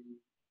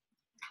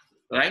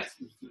 right?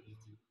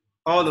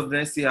 All of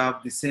them still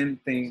have the same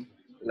thing,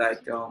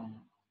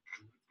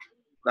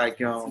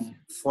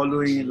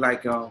 following,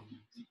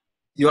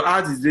 your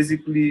ad is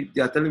basically,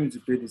 they are telling me to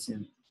pay this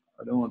in.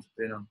 I don't want to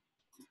pay now.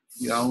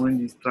 You are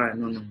only this try.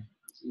 No.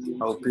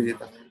 I will pay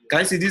later. Can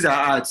you see these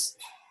are ads,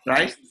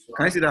 right?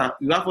 Can you see that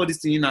you have all this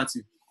thing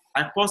inactive?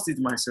 I post it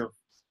myself.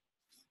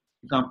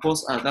 You can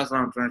post ads. That's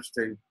what I'm trying to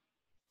tell you,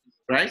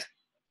 right?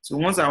 So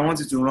once I want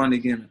it to run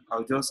again,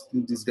 I'll just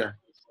click this guy,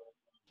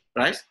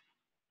 right?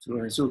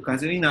 So can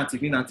say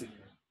inactive.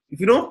 If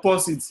you don't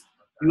post it,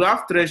 you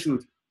have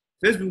threshold.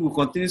 Facebook will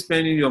continue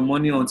spending your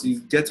money until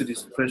you get to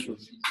this threshold.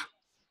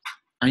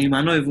 And you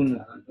might not even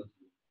know.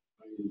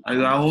 And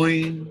you are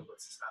owing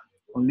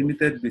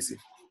unlimited basic.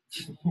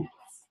 Do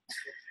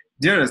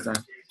you understand?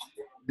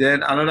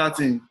 Then another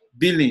thing,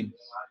 billing.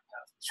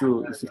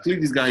 So if you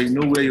click this guy, you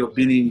know where your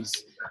billing is,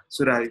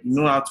 so that you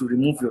know how to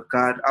remove your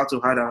card, how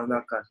to add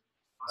another card.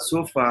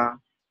 So far,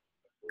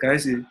 can you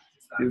see?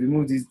 They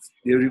removed this.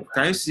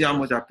 Can you see how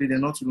much I paid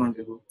them not too long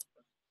ago?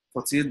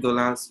 $48.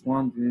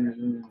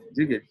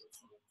 Do you get it?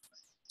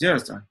 Do you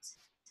understand?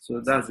 So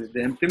that's it.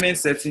 Then payment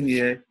setting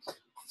here,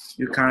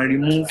 you can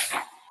remove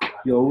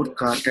your old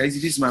card. Can you see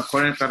this is my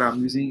current card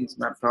I'm using? It's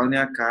my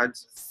Pioneer card,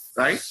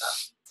 right?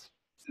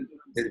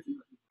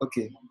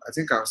 Okay, I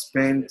think I've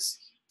spent.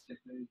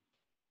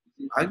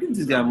 I'll give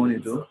this guy money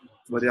though,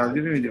 but they are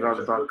giving me the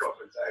value back.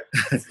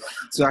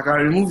 So I can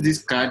remove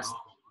this card.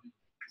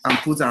 and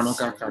put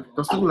another card.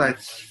 Because people like,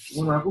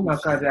 when I put my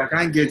card there, I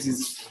can't get it.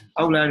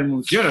 How will I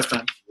remove? Do you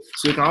understand?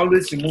 So you can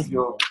always remove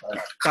your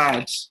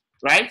cards,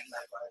 right?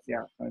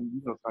 Yeah, and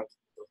remove your cards.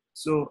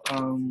 So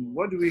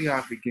what do we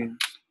have again?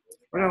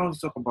 What do I want to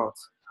talk about?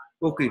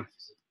 Okay,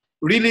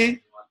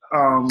 really,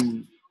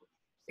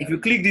 if you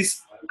click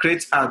this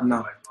create ad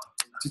now,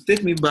 to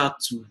take me back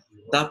to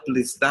that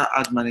place, that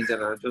ad manager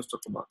that I just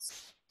talked about,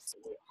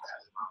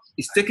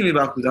 it's taking me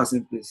back to that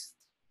same place,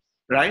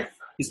 right?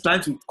 It's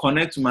trying to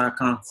connect to my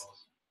account.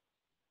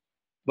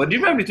 But the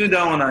difference between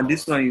that one and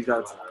this one is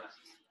that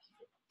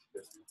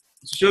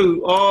to show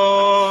you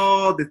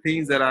all the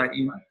things that are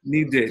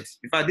needed.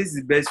 In fact, this is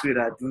the best way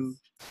that I do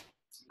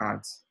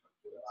ads,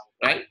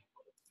 right?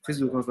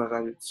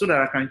 Facebook so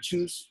that I can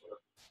choose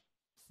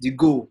the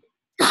goal,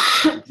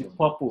 the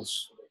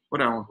purpose,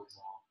 what I want.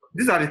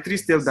 These are the 3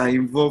 steps that are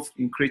involved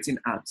in creating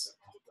ads.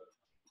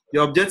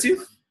 The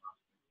objective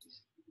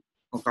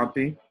on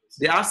campaign,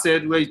 the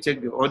asset where you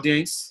check the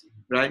audience,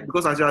 right?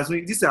 Because as you are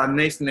doing, these are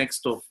next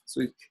stuff.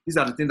 So these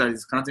are the things that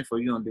is counting for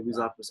you on the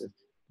user process.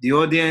 The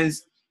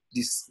audience,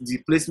 the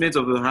placement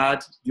of your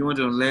ad, you want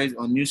to online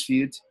on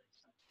newsfeed,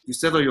 you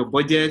set up your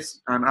budget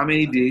and how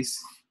many days,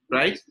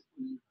 right?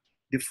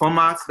 The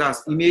format,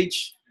 that's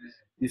image,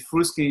 the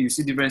full screen, you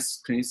see different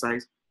screen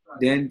size.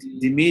 Then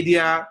the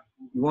media,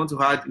 you want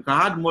to add, you can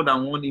add more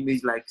than one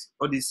image, like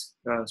all this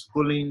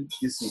scrolling,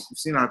 this, you've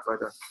seen that like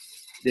that.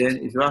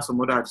 Then if you have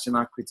some other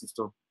additional creative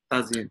stuff,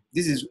 that's it.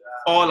 This is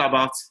all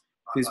about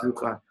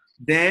Facebook ad.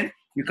 Then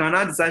you can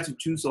now decide to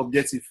choose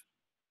objective.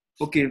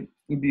 Okay,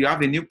 if you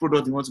have a new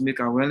product you want to make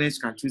awareness,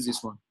 you can choose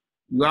this one.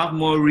 You have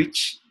more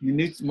reach, you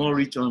need more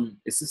reach on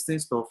existing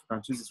stuff, you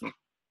can choose this one.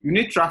 You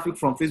need traffic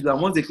from Facebook.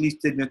 Once they click,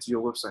 take them to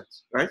your website,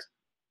 right?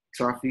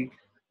 Traffic.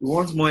 You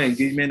want more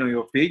engagement on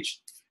your page.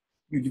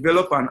 You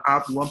develop an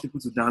app you want people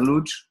to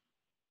download.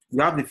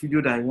 You have the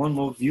video that you want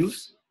more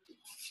views.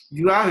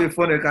 You have a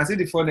funnel, you can see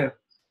the funnel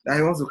that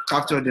you want to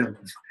capture them,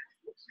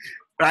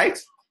 right?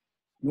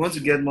 You want to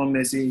get more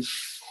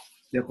message,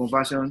 their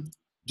conversion.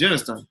 Do you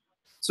understand?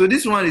 So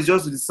this one is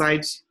just to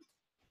decide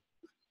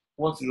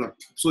what to do.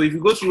 So if you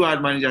go through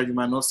Ad Manager, you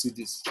might not see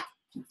this.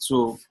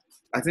 So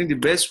I think the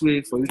best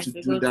way for you to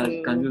do that,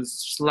 you can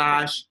just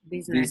 /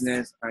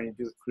 business and you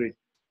do create.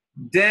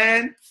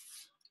 Then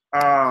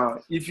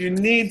if you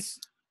need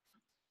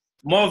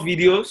more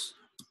videos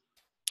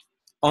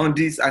on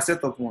this, I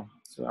set up one.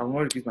 So I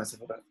won't repeat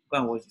myself for that. Go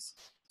and watch this.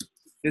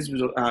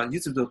 Facebook,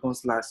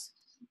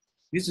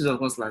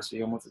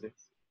 youtube.com/yomo today.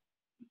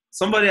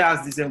 Somebody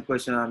asked the same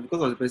question, and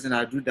because of the person,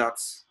 I do that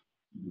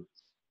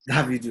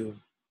video.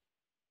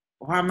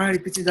 Why am I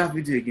repeating that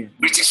video again?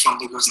 British from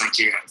Lagos,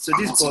 Nigeria. So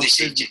this is called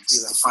Facebook,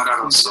 the father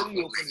of so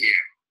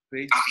Nigeria.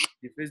 Page,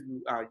 the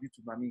Facebook,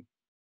 YouTube, I mean,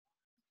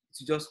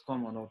 to just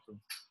come on auto.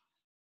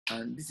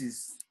 And this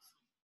is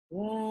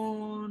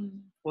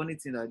one funny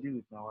thing I do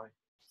with my wife.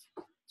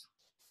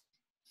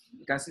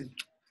 You can see,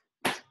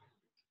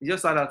 we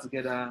just sat out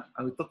together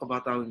and we talk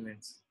about how we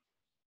met.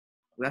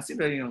 We are still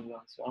very young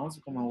now, so I want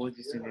to come and watch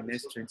this in the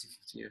next 20,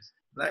 50 years.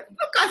 Like,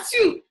 look at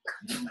you!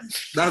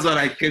 That's what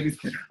I came with.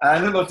 I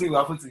know nothing will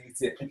happen to you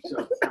here.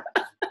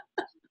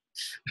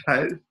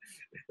 Right?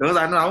 Because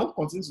I know I won't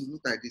continue to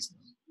look like this.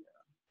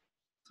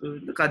 So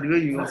look at the way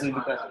you also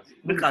look at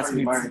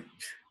me.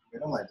 You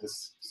don't like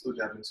this.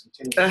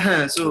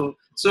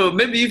 So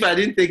maybe if I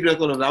didn't take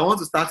record of that, I want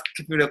to start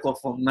keeping record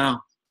from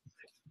now.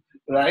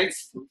 Right?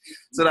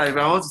 So that if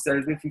I want to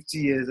celebrate 50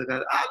 years, I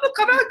can, look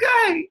at that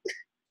guy.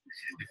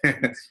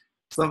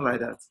 Something like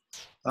that.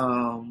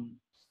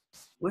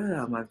 Where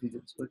are my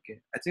videos?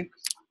 Okay. I think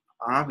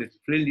I have a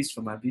playlist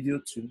for my video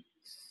too.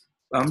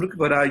 I'm looking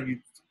for that.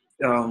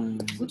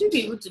 Would you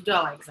be able to do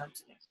our exam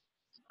today?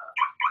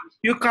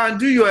 You can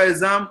do your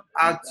exam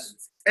at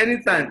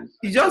any time.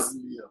 You just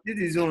did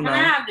his own now.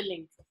 Can I have the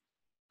link?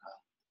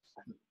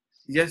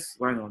 Yes,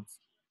 why not?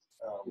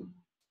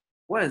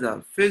 What is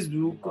that?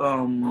 Facebook.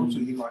 Go to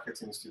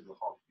e-marketing studio.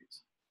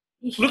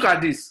 Look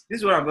at this. This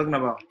is what I'm talking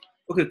about.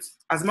 Okay,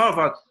 as a matter of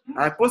fact,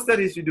 I posted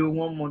this video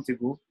 1 month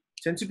ago.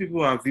 20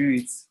 people have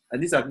viewed it,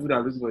 and these are people that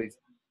are looking for it.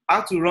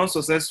 How to run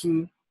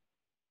successful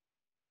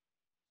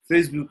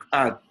Facebook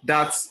ad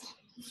that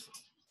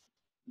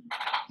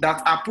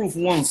approved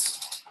once.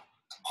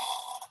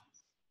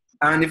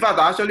 And in fact,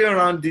 I actually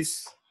ran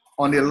this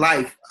on the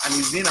live, and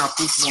it's been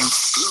approved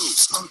once.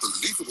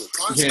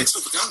 Yes.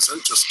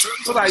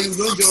 So that you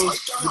don't just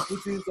be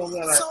putting something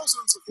like that.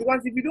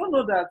 Because if you don't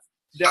know that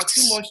there's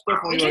too much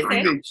stuff on your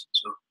image.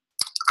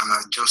 And I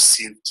just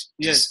saved.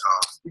 Yes.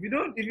 If you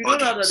don't know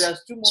that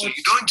there's too much so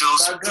you don't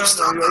just background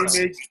on your image,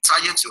 you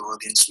target your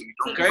audience, so you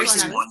don't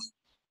waste money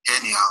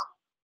anyhow.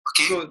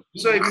 Okay.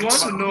 So if you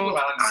want to know,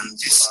 and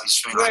this is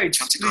showing like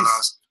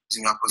 $20. If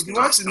you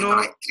want to know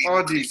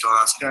all this, the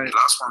last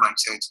one I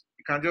said,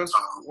 you can just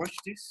watch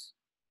this.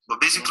 But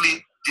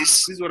basically,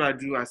 this is what I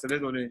do. I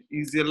select on it.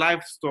 It's the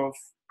live stuff,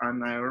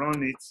 and I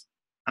run it,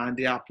 and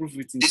they approve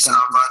it. This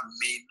advert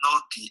may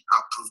not be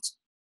approved.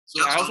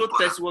 So I also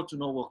test what to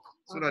not work,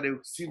 so that they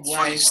will see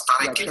why we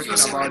are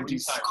talking about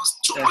this.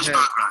 Too much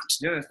background.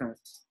 You understand?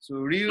 So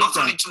real Not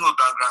time. only too much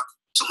background,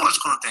 too much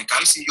content. Can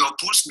you see your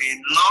post may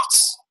not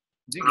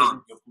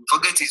run?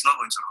 Forget it's not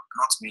going to run.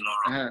 Not me,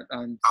 run.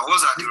 And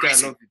what's that the this guy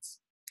reason? love it.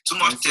 Too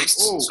much text.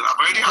 So I've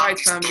already had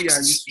this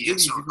text here.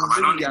 So I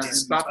might not need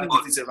this. Back me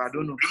with this, I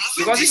don't know. Removing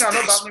Because this if I'm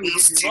not text back me with won't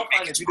this, you still won't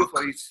find make a it video work.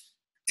 for it.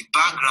 The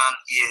background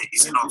here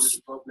is enough. So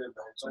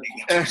Do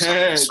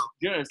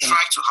you understand?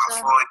 try to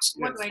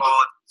avoid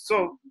all.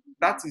 So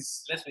that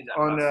is Let's finish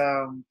that.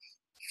 on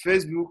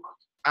Facebook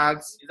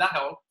ads, Is that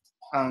help?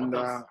 and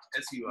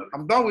SEO.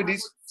 I'm done with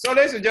this. So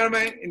ladies and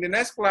gentlemen, in the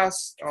next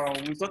class,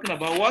 we're talking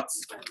about what?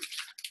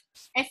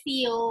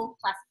 SEO,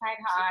 classified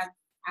ads,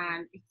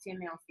 and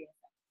HTML.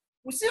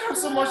 We still have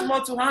so much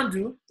more to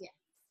handle. Yeah,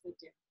 we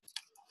do.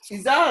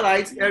 Is that all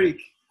right, Eric?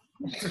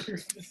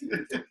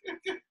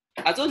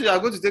 I told you I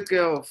was going to take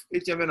care of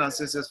HTML and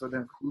CSS for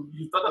them.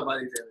 You thought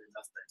about it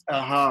last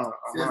time.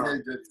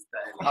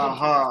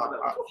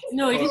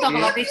 No, we didn't talk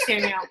about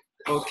HTML.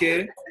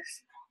 Okay.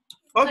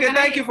 Okay,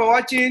 thank you for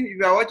watching. If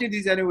you are watching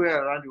this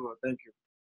anywhere around the world, thank you.